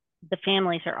that the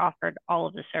families are offered all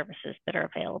of the services that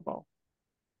are available.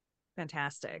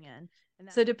 Fantastic.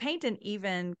 So to paint an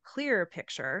even clearer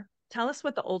picture, tell us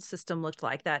what the old system looked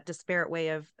like, that disparate way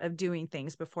of doing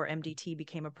things before MDT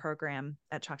became a program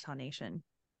at Choctaw Nation.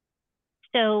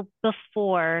 So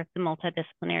before the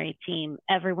multidisciplinary team,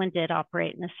 everyone did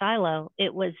operate in a silo.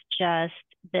 It was just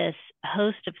this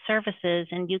host of services,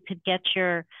 and you could get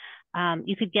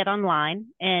you could get online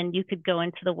and you could go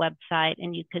into the website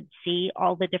and you could see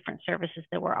all the different services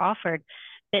that were offered.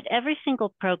 But every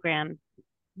single program,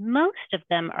 most of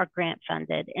them are grant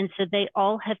funded. And so they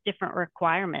all have different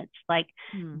requirements. Like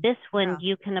this one,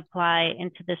 you can apply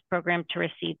into this program to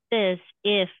receive this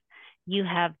if you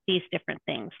have these different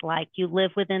things, like you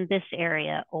live within this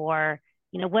area, or,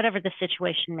 you know, whatever the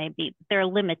situation may be. There are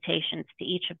limitations to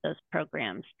each of those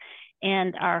programs.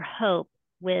 And our hope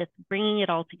with bringing it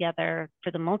all together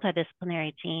for the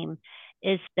multidisciplinary team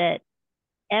is that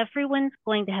everyone's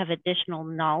going to have additional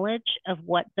knowledge of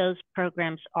what those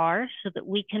programs are so that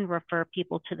we can refer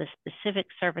people to the specific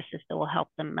services that will help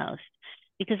them most.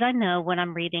 Because I know when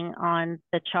I'm reading on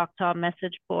the Choctaw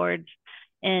message boards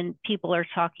and people are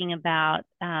talking about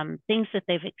things that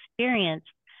they've experienced,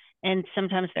 and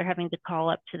sometimes they're having to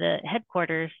call up to the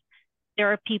headquarters,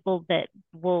 there are people that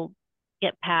will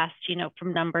get passed, you know,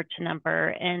 from number to number,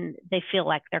 and they feel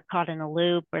like they're caught in a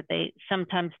loop, or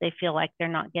sometimes they feel like they're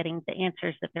not getting the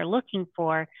answers that they're looking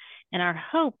for. And our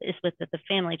hope is with the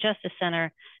Family Justice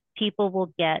Center people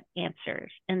will get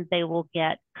answers and they will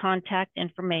get contact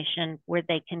information where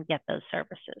they can get those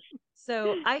services.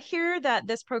 So I hear that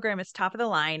this program is top of the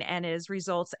line and is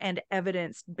results and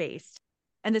evidence based.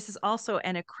 And this is also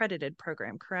an accredited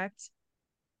program, correct?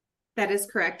 That is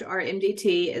correct. Our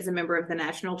MDT is a member of the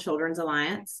National Children's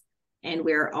Alliance, and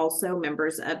we are also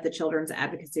members of the Children's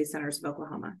Advocacy Centers of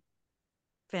Oklahoma.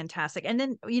 Fantastic. And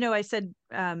then, I said,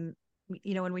 when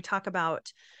we talk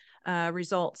about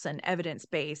results and evidence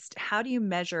based, how do you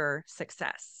measure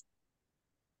success?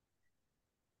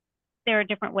 There are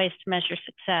different ways to measure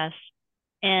success.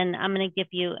 And I'm going to give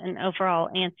you an overall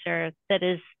answer that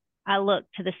is, I look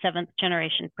to the 7th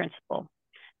generation principle,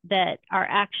 that our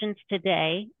actions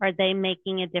today, are they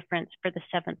making a difference for the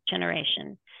 7th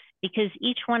generation? Because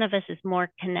each one of us is more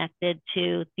connected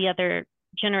to the other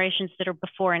generations that are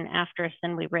before and after us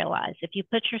than we realize. If you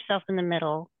put yourself in the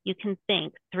middle, you can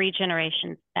think 3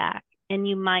 generations back, and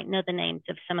you might know the names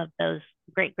of some of those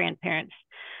great-grandparents.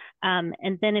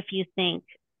 And then if you think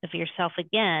of yourself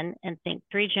again and think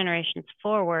 3 generations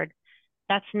forward,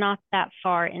 that's not that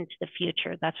far into the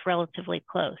future. That's relatively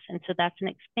close. And so that's an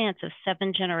expanse of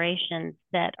 7 generations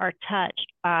that are touched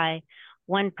by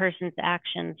one person's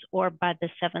actions or by the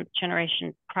 7th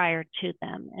generation prior to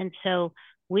them. And so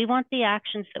we want the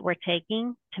actions that we're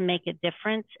taking to make a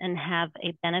difference and have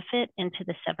a benefit into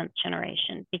the 7th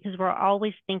generation, because we're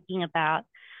always thinking about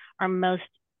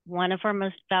one of our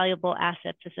most valuable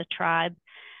assets as a tribe.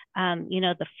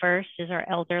 The first is our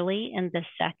elderly, and the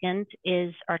second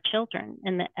is our children.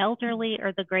 And the elderly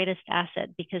are the greatest asset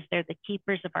because they're the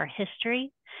keepers of our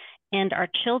history. And our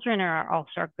children are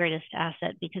also our greatest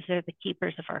asset because they're the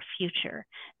keepers of our future.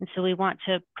 And so we want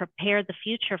to prepare the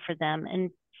future for them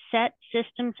and set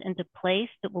systems into place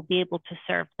that will be able to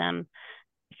serve them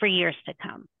for years to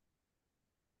come.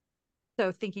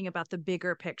 So thinking about the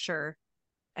bigger picture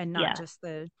and not just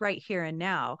the right here and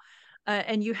now.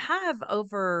 And you have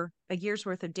over a year's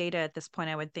worth of data at this point,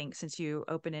 I would think, since you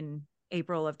opened in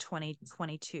April of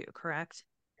 2022, correct?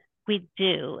 We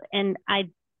do. And I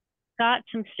got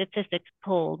some statistics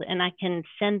pulled, and I can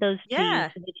send those to you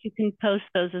so that you can post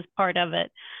those as part of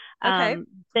it. Okay.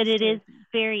 But it is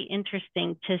very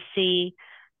interesting to see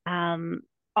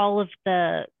all of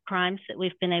the crimes that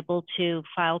we've been able to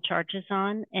file charges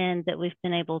on and that we've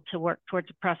been able to work towards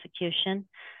a prosecution.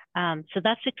 So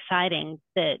that's exciting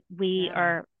that we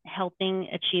are helping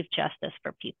achieve justice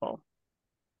for people.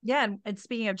 Yeah. And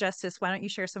speaking of justice, why don't you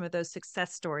share some of those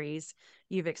success stories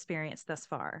you've experienced thus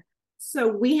far? So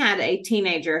we had a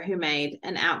teenager who made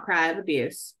an outcry of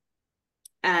abuse.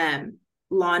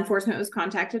 Law enforcement was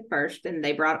contacted first, and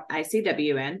they brought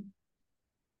ICW in.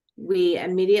 We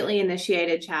immediately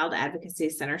initiated Child Advocacy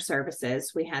Center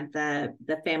services. We had the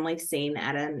family seen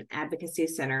at an advocacy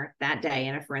center that day,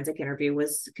 and a forensic interview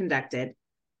was conducted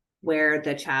where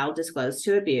the child disclosed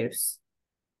to abuse.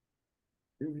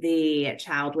 The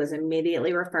child was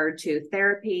immediately referred to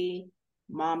therapy.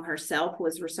 Mom herself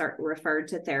was referred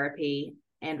to therapy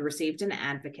and received an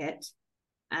advocate.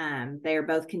 They are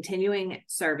both continuing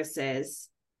services.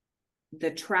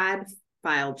 The tribe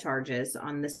filed charges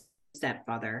on the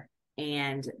stepfather,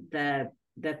 and the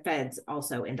feds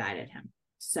also indicted him.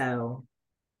 So,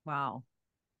 wow,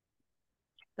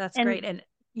 that's great. And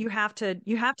you have to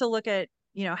look at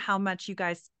how much you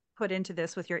guys put into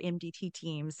this with your MDT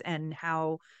teams and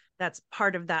how that's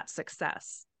part of that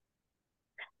success.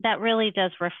 That really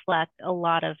does reflect a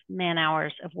lot of man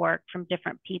hours of work from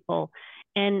different people.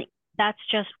 And that's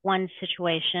just one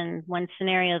situation, one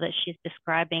scenario that she's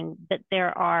describing, but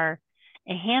there are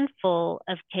a handful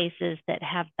of cases that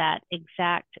have that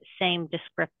exact same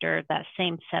descriptor, that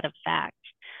same set of facts.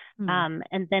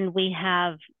 And then we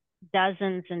have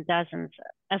dozens and dozens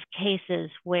of cases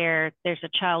where there's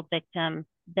a child victim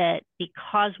that,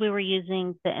 because we were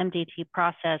using the MDT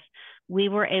process, we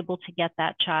were able to get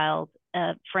that child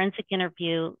a forensic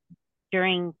interview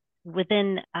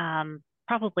within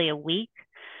probably a week.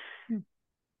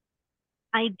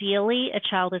 Ideally, a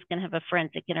child is going to have a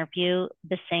forensic interview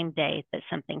the same day that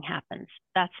something happens.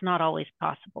 That's not always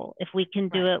possible. If we can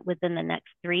do it within the next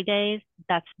 3 days,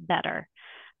 that's better.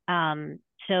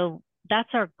 So that's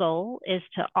our goal, is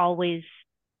to always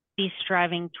be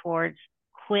striving towards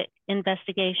quick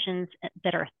investigations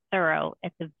that are thorough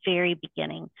at the very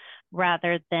beginning,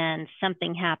 rather than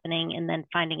something happening and then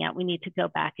finding out we need to go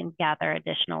back and gather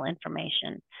additional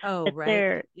information. But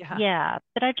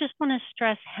But I just want to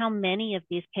stress how many of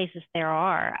these cases there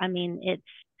are. I mean,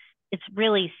 it's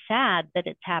really sad that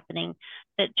it's happening,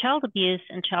 that child abuse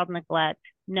and child neglect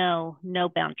know no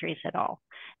boundaries at all.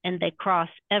 And they cross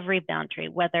every boundary,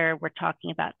 whether we're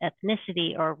talking about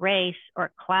ethnicity or race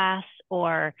or class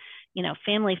or,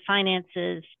 family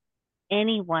finances,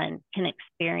 anyone can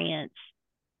experience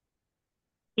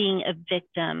being a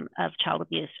victim of child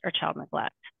abuse or child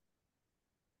neglect.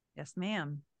 Yes,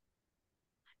 ma'am.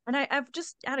 And I've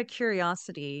just out of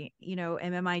curiosity,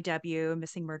 MMIW,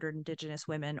 Missing Murdered Indigenous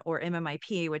Women, or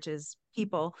MMIP, which is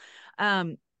people.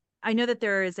 Um, I know that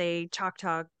there is a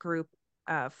Choctaw group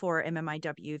for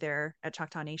MMIW there at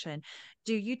Choctaw Nation.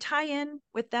 Do you tie in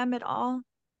with them at all?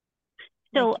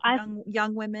 Like So I've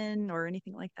young women or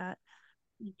anything like that?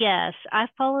 Yes, I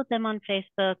follow them on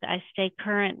Facebook. I stay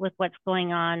current with what's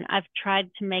going on. I've tried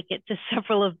to make it to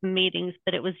several of the meetings,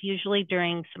 but it was usually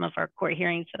during some of our court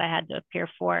hearings that I had to appear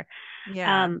for.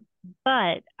 Yeah.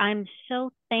 But I'm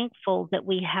so thankful that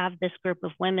we have this group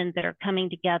of women that are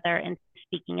coming together and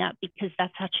speaking up, because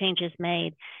that's how change is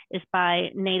made, is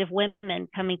by Native women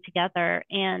coming together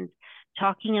and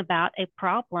talking about a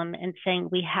problem and saying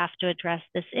we have to address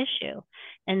this issue.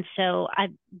 And so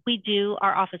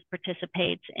our office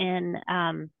participates in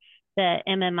the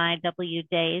MMIW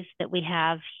days that we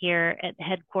have here at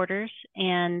headquarters.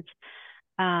 And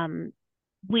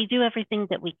we do everything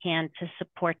that we can to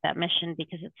support that mission,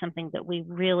 because it's something that we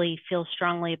really feel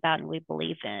strongly about and we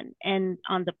believe in. And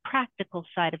on the practical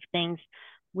side of things,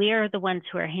 we are the ones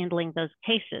who are handling those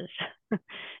cases.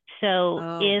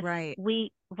 So if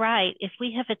we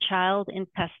have a child in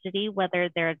custody, whether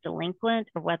they're a delinquent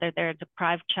or whether they're a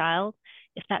deprived child,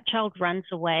 if that child runs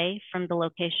away from the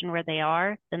location where they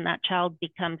are, then that child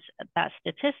becomes that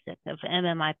statistic of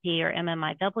MMIP or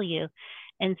MMIW.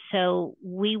 And so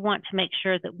we want to make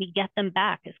sure that we get them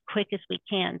back as quick as we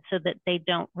can so that they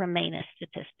don't remain a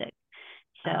statistic.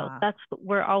 So that's what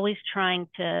we're always trying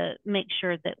to make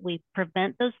sure that we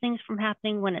prevent those things from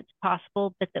happening when it's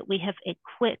possible, but that we have a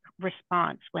quick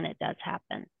response when it does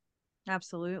happen.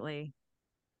 Absolutely.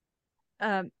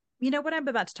 What I'm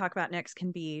about to talk about next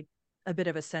can be a bit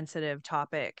of a sensitive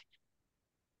topic.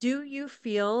 Do you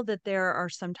feel that there are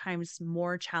sometimes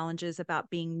more challenges about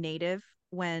being Native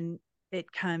when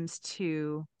it comes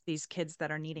to these kids that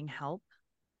are needing help?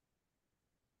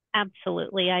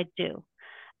 Absolutely, I do.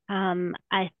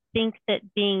 I think that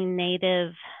being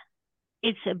Native,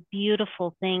 it's a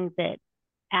beautiful thing that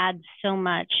adds so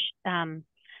much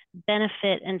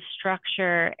benefit and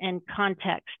structure and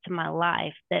context to my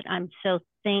life, that I'm so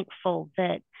thankful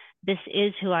that this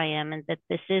is who I am and that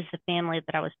this is the family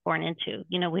that I was born into.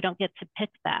 We don't get to pick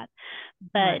that,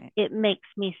 but it makes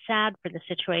me sad for the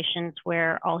situations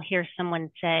where I'll hear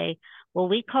someone say, well,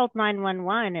 we called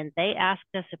 911 and they asked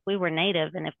us if we were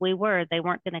Native, and if we were, they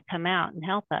weren't going to come out and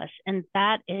help us. And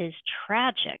that is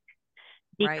tragic,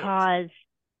 because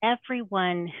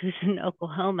everyone who's in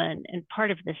Oklahoma and part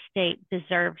of the state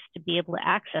deserves to be able to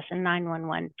access a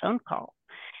 911 phone call.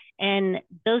 And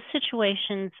those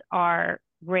situations are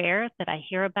rare that I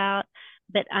hear about,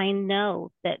 but I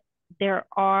know that there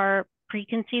are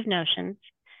preconceived notions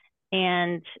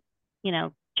and,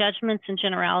 judgments and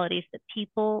generalities that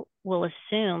people will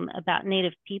assume about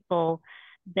Native people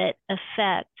that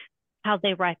affect how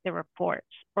they write their reports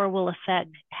or will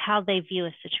affect how they view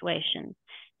a situation.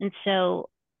 And so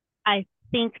I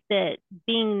think that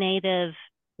being Native,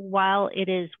 while it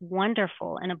is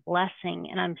wonderful and a blessing,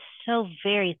 and I'm so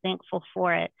very thankful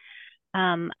for it,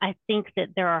 I think that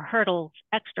there are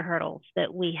extra hurdles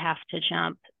that we have to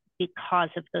jump because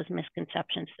of those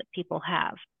misconceptions that people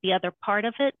have. The other part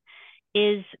of it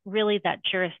is really that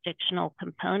jurisdictional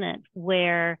component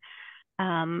where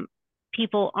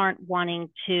people aren't wanting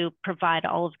to provide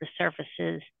all of the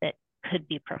services that could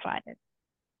be provided.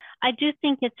 I do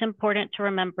think it's important to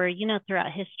remember,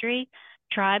 throughout history,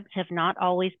 tribes have not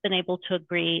always been able to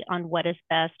agree on what is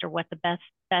best or what the best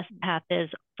path is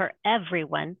for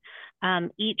everyone.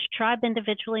 Each tribe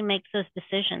individually makes those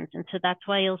decisions. And so that's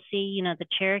why you'll see, the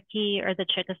Cherokee or the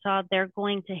Chickasaw, they're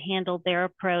going to handle their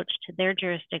approach to their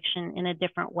jurisdiction in a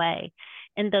different way.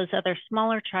 And those other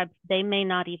smaller tribes, they may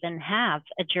not even have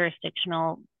a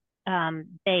jurisdictional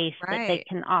base that they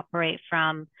can operate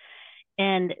from.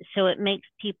 And so it makes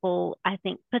people, I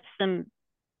think, puts them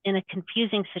in a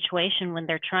confusing situation when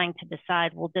they're trying to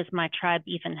decide, well, does my tribe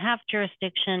even have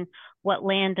jurisdiction? What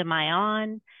land am I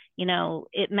on?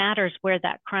 It matters where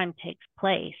that crime takes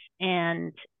place.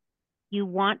 And you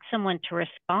want someone to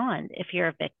respond if you're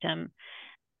a victim.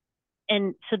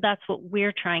 And so that's what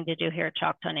we're trying to do here at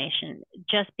Choctaw Nation.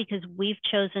 Just because we've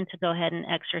chosen to go ahead and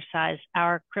exercise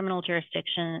our criminal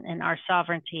jurisdiction and our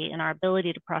sovereignty and our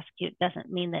ability to prosecute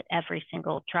doesn't mean that every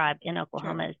single tribe in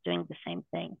Oklahoma is doing the same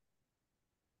thing.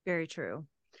 Very true.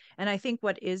 And I think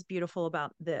what is beautiful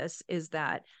about this is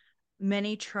that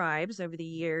many tribes over the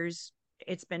years,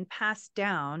 it's been passed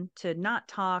down to not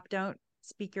talk, don't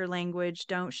speak your language,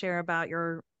 don't share about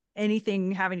your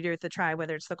anything having to do with the tribe,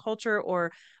 whether it's the culture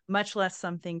or much less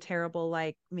something terrible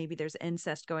like maybe there's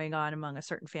incest going on among a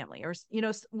certain family, or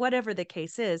whatever the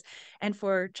case is. And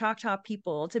for Choctaw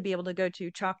people to be able to go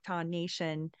to Choctaw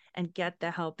Nation and get the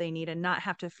help they need and not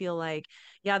have to feel like,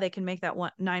 yeah, they can make that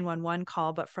 911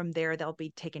 call, but from there they'll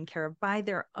be taken care of by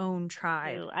their own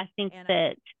tribe. I think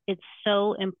that it's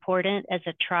so important as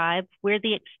a tribe. We're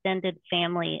the extended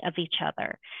family of each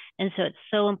other. And so it's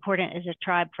so important as a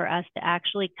tribe for us to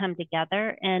actually come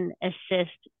together and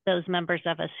assist those members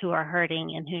of us who are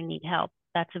hurting and who need help.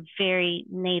 That's a very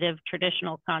native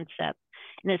traditional concept,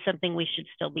 and it's something we should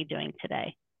still be doing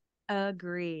today.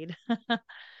 Agreed.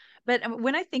 But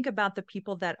when I think about the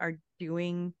people that are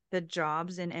doing the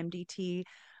jobs in MDT,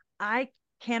 I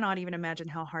cannot even imagine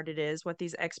how hard it is, what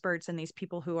these experts and these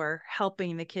people who are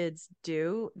helping the kids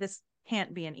do. This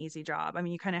can't be an easy job. I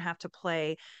mean, you kind of have to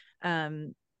play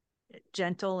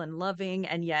gentle and loving,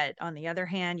 and yet on the other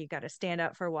hand, you got to stand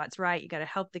up for what's right. You got to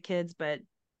help the kids, but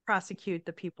prosecute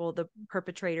the people, the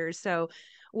perpetrators. So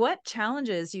what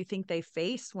challenges do you think they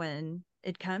face when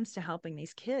it comes to helping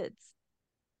these kids?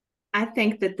 I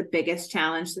think that the biggest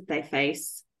challenge that they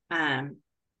face, and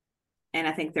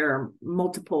I think there are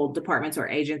multiple departments or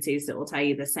agencies that will tell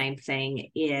you the same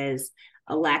thing, is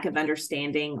a lack of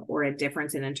understanding or a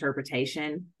difference in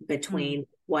interpretation between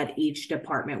what each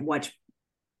department, what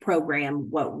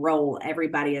program, what role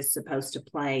everybody is supposed to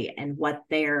play, and what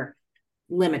their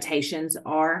limitations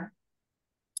are.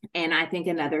 And I think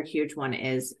another huge one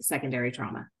is secondary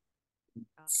trauma.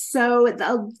 So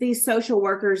these social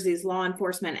workers, these law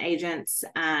enforcement agents,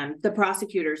 the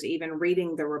prosecutors, even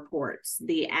reading the reports,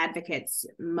 the advocates,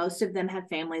 most of them have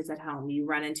families at home. You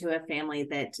run into a family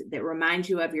that reminds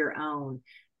you of your own.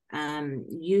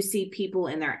 You see people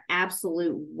in their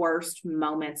absolute worst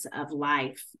moments of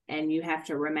life, and you have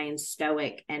to remain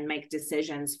stoic and make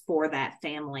decisions for that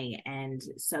family. And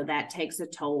so that takes a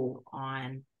toll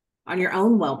on your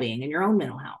own well-being and your own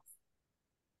mental health.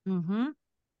 Mm-hmm.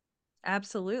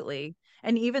 Absolutely.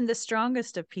 And even the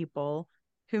strongest of people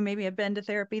who maybe have been to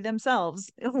therapy themselves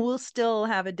will still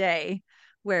have a day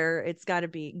where it's got to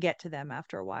get to them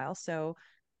after a while. So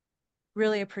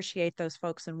really appreciate those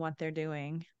folks and what they're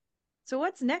doing. So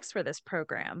what's next for this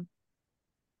program?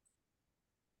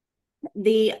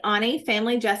 The Ani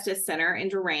Family Justice Center in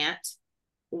Durant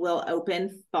will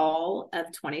open fall of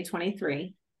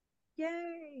 2023.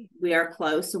 Yay! We are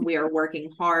close, and we are working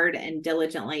hard and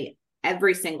diligently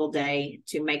every single day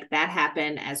to make that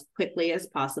happen as quickly as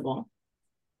possible.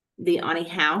 The Ani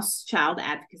House Child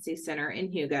Advocacy Center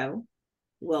in Hugo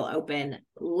will open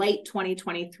late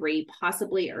 2023,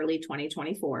 possibly early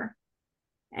 2024.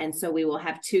 And so we will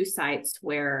have 2 sites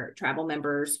where tribal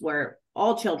members, where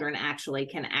all children actually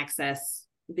can access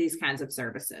these kinds of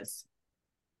services.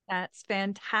 That's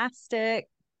fantastic.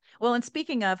 Well, and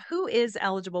speaking of, who is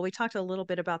eligible? We talked a little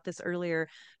bit about this earlier.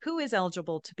 Who is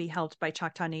eligible to be helped by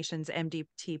Choctaw Nation's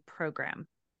MDT program?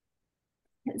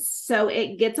 So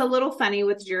it gets a little funny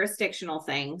with jurisdictional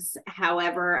things.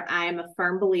 However, I am a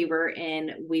firm believer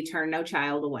in we turn no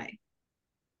child away.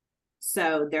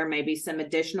 So there may be some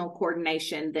additional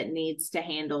coordination that needs to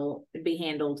be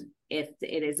handled if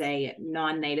it is a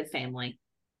non-native family.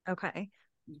 Okay.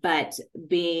 But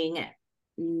being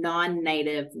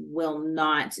non-native will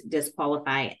not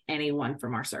disqualify anyone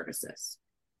from our services.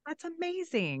 That's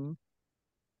amazing.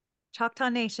 Choctaw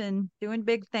Nation doing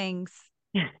big things.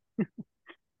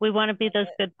 We want to be those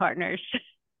good partners.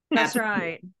 That's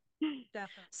right.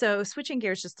 Definitely. So switching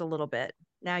gears just a little bit.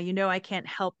 Now, I can't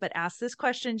help but ask this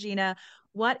question, Gina.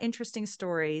 What interesting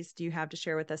stories do you have to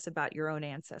share with us about your own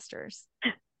ancestors?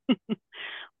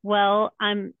 Well,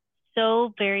 I'm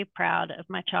so very proud of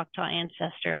my Choctaw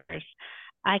ancestors.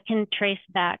 I can trace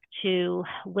back to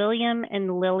William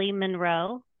and Lily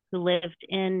Monroe, who lived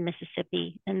in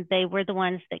Mississippi, and they were the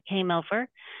ones that came over.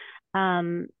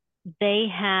 They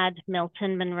had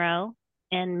Milton Monroe,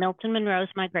 and Milton Monroe is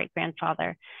my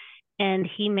great-grandfather, and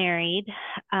he married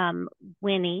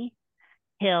Winnie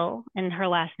Hill, and her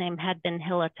last name had been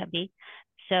Hillataby,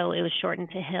 so it was shortened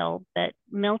to Hill. But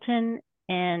Milton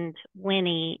and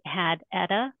Winnie had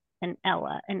Etta and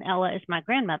Ella is my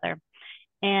grandmother.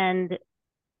 And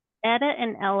Etta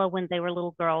and Ella, when they were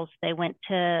little girls, they went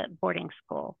to boarding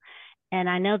school. And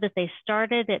I know that they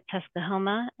started at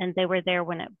Tuskahoma, and they were there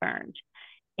when it burned.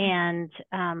 And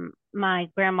my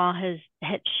grandma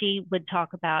she would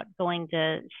talk about going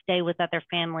to stay with other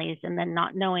families and then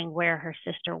not knowing where her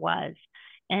sister was,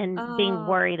 and being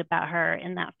worried about her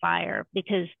in that fire,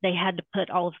 because they had to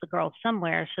put all of the girls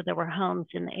somewhere. So there were homes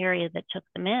in the area that took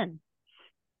them in.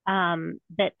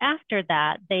 But after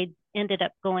that, they ended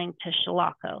up going to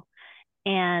Chilocco.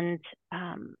 And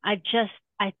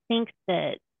I think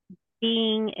that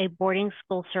being a boarding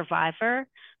school survivor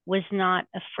was not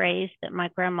a phrase that my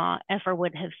grandma ever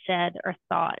would have said or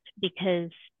thought, because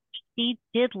she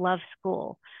did love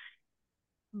school.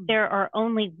 There are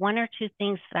only one or two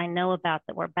things that I know about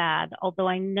that were bad, although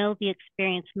I know the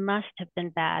experience must have been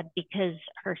bad because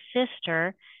her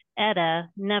sister, Etta,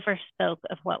 never spoke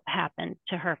of what happened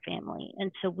to her family.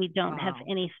 And so we don't have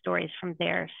any stories from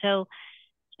there. So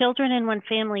children in one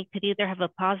family could either have a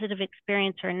positive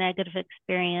experience or a negative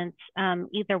experience,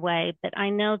 either way. But I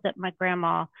know that my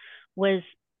grandma was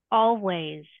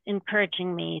always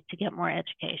encouraging me to get more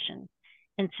education.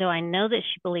 And so I know that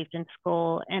she believed in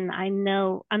school, and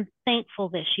I'm thankful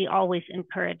that she always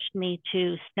encouraged me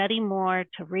to study more,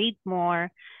 to read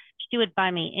more. She would buy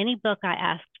me any book I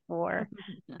asked for.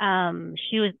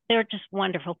 They're just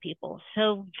wonderful people.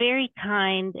 So very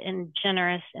kind and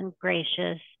generous and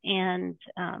gracious. And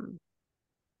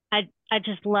I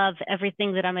just love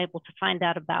everything that I'm able to find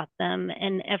out about them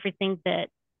and everything that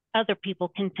other people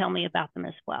can tell me about them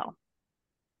as well.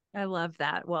 I love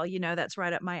that. Well, that's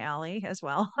right up my alley as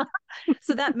well.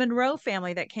 So that Monroe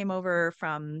family that came over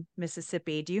from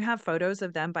Mississippi, do you have photos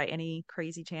of them by any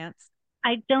crazy chance?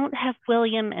 I don't have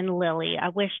William and Lily. I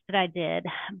wish that I did,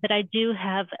 but I do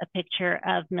have a picture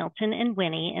of Milton and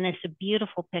Winnie, and it's a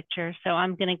beautiful picture. So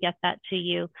I'm going to get that to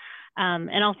you.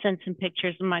 And I'll send some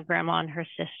pictures of my grandma and her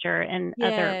sister and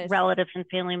other relatives and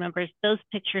family members. Those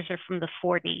pictures are from the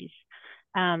 40s,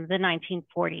 the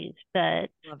 1940s, but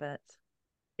love it.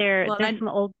 There's some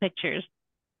old pictures.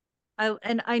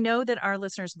 I know that our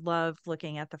listeners love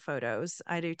looking at the photos.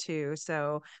 I do too.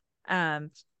 So,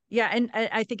 yeah, and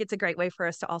I think it's a great way for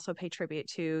us to also pay tribute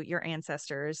to your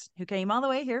ancestors who came all the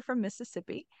way here from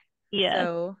Mississippi. Yeah.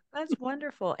 So that's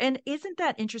wonderful. And isn't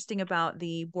that interesting about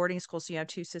the boarding school? So you have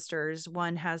two sisters.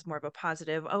 One has more of a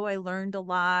positive, oh, I learned a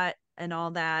lot and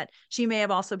all that. She may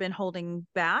have also been holding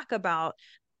back about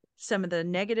some of the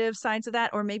negative sides of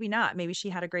that, or maybe not. Maybe she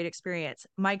had a great experience.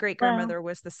 My great grandmother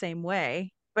was the same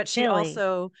way, but she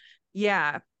also,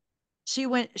 she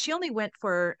only went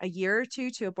for a year or two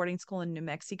to a boarding school in New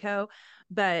Mexico.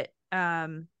 But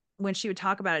when she would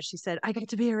talk about it, she said, I got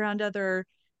to be around other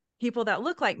people that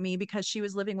look like me, because she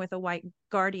was living with a white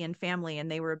guardian family and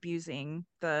they were abusing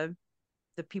the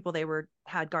people they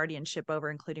had guardianship over,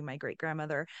 including my great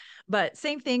grandmother. But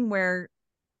same thing, where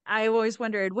I always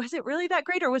wondered, was it really that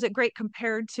great, or was it great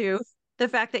compared to the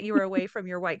fact that you were away from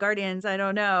your white guardians? I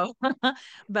don't know.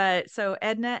 But so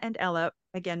Edna and Ella,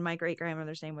 again, my great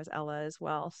grandmother's name was Ella as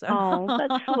well. So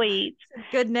that's sweet.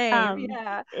 Good name.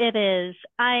 Yeah, it is.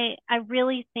 I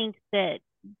really think that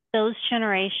those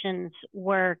generations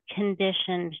were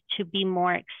conditioned to be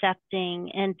more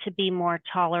accepting and to be more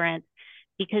tolerant,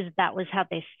 because that was how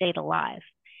they stayed alive.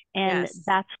 And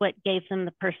that's what gave them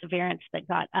the perseverance that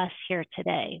got us here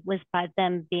today, was by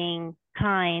them being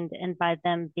kind and by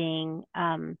them being,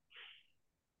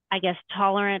 I guess,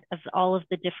 tolerant of all of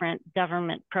the different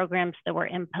government programs that were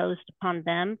imposed upon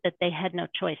them that they had no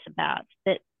choice about.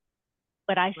 That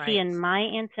what I see in my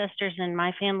ancestors and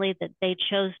my family, that they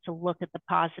chose to look at the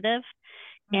positive,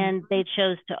 and they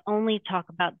chose to only talk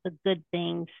about the good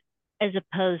things as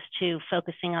opposed to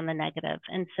focusing on the negative.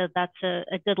 And so that's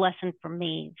a good lesson for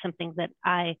me, something that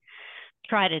I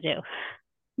try to do.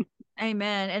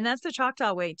 Amen. And that's the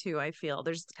Choctaw way too, I feel.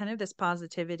 There's kind of this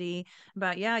positivity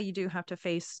about, you do have to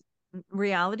face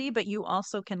reality, but you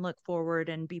also can look forward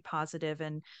and be positive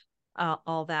and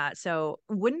all that. So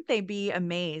wouldn't they be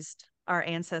amazed, our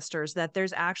ancestors, that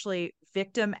there's actually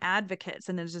victim advocates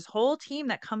and there's this whole team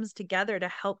that comes together to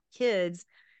help kids?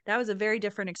 That was a very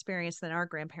different experience than our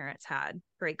grandparents had,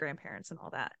 great grandparents and all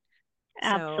that.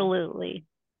 Absolutely.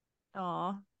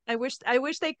 Oh, I wish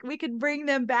we could bring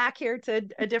them back here to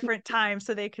a different time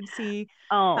so they could see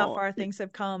how far things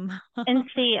have come. And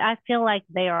see, I feel like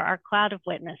they are our cloud of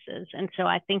witnesses. And so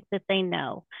I think that they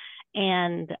know.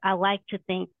 And I like to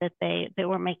think that they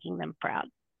were making them proud.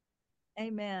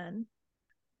 Amen.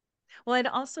 Well, I'd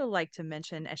also like to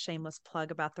mention a shameless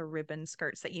plug about the ribbon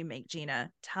skirts that you make,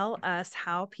 Gina. Tell us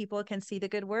how people can see the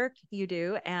good work you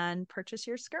do and purchase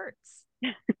your skirts.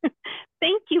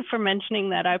 Thank you for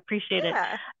mentioning that. I appreciate it.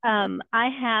 I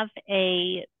have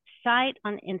a site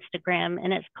on Instagram,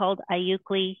 and it's called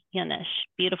Ayukli Yunish,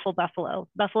 beautiful buffalo.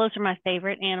 Buffaloes are my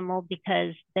favorite animal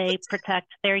because they protect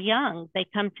their young. They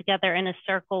come together in a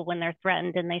circle when they're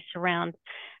threatened, and they surround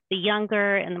the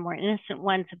younger and the more innocent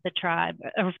ones of the tribe,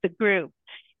 of the group.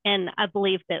 And I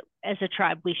believe that as a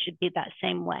tribe, we should be that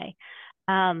same way.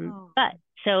 But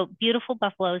so Beautiful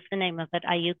Buffalo is the name of it,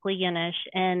 Ayukla Yunish.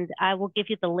 And I will give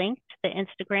you the link to the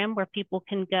Instagram where people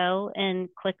can go and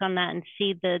click on that and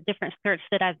see the different skirts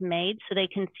that I've made so they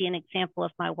can see an example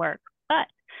of my work. But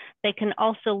they can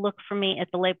also look for me at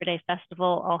the Labor Day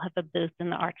Festival. I'll have a booth in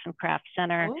the Arts and Crafts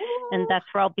Center, and that's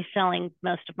where I'll be selling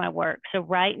most of my work. So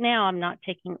right now I'm not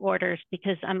taking orders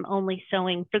because I'm only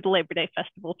sewing for the Labor Day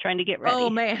Festival, trying to get ready. Oh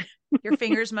man, your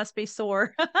fingers must be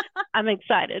sore. I'm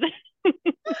excited.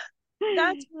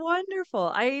 That's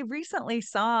wonderful. I recently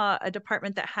saw a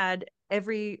department that had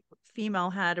every female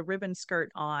had a ribbon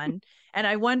skirt on, and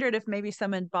I wondered if maybe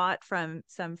someone bought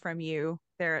some from you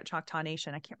there at Choctaw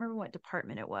Nation. I can't remember what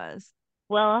department it was.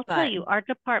 Well, I'll tell you, our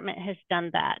department has done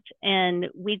that. And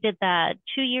we did that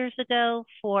 2 years ago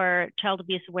for Child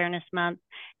Abuse Awareness Month.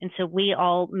 And so we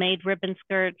all made ribbon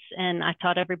skirts and I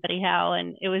taught everybody how.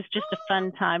 And it was just a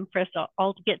fun time for us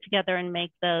all to get together and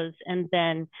make those. And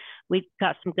then we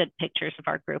got some good pictures of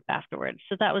our group afterwards.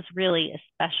 So that was really a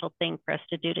special thing for us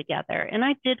to do together. And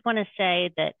I did want to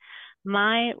say that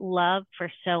my love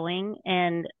for sewing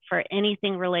and for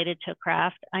anything related to a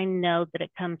craft, I know that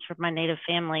it comes from my Native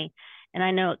family. And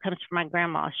I know it comes from my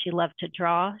grandma. She loved to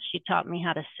draw. She taught me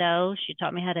how to sew. She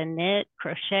taught me how to knit,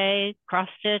 crochet, cross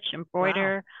stitch,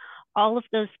 embroider, all of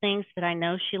those things that I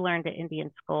know she learned at Indian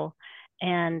school.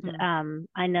 And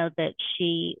I know that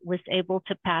she was able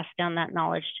to pass down that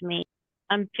knowledge to me.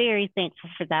 I'm very thankful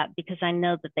for that because I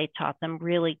know that they taught them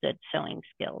really good sewing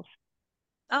skills.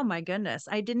 Oh my goodness.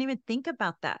 I didn't even think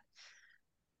about that.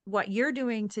 What you're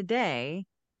doing today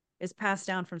is passed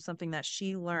down from something that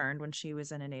she learned when she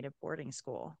was in a Native boarding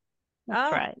school.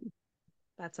 That's right.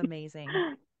 That's amazing.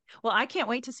 Well, I can't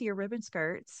wait to see your ribbon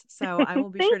skirts. So I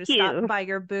will be sure to stop by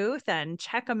your booth and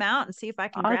check them out and see if I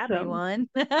can grab me one.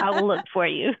 I will look for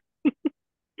you.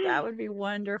 That would be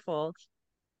wonderful.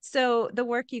 So the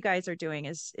work you guys are doing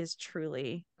is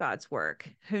truly God's work.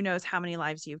 Who knows how many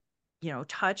lives you've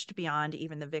touched beyond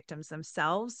even the victims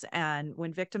themselves. And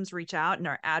when victims reach out and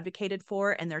are advocated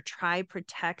for and their tribe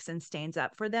protects and stands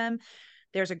up for them,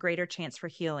 there's a greater chance for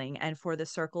healing and for the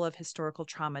circle of historical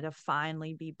trauma to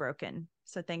finally be broken.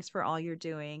 So thanks for all you're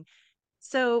doing.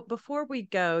 So before we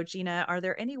go, Gina, are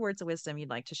there any words of wisdom you'd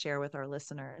like to share with our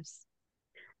listeners?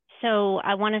 So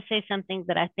I want to say something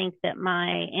that I think that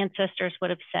my ancestors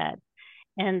would have said,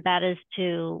 and that is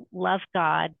to love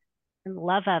God and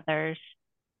love others,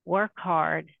 work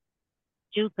hard,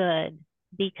 do good,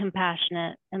 be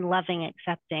compassionate and loving,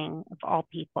 accepting of all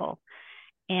people,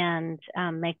 and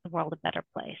make the world a better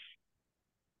place.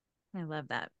 I love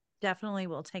that. Definitely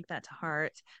will take that to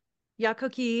heart.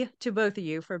 Yakoki to both of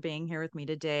you for being here with me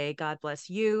today. God bless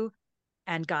you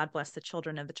and God bless the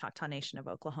children of the Choctaw Nation of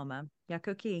Oklahoma.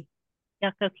 Yakoki.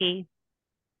 Yakoki.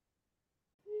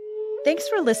 Thanks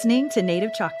for listening to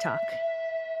Native Chalk Talk.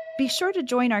 Be sure to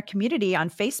join our community on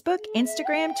Facebook,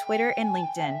 Instagram, Twitter, and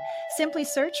LinkedIn. Simply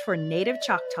search for Native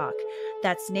Chalk Talk.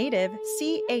 That's Native,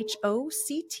 CHOCTALK.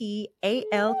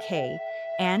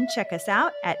 And check us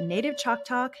out at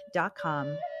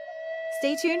nativechalktalk.com.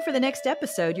 Stay tuned for the next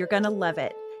episode. You're going to love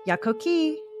it.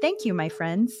 Yakoki. Thank you, my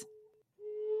friends.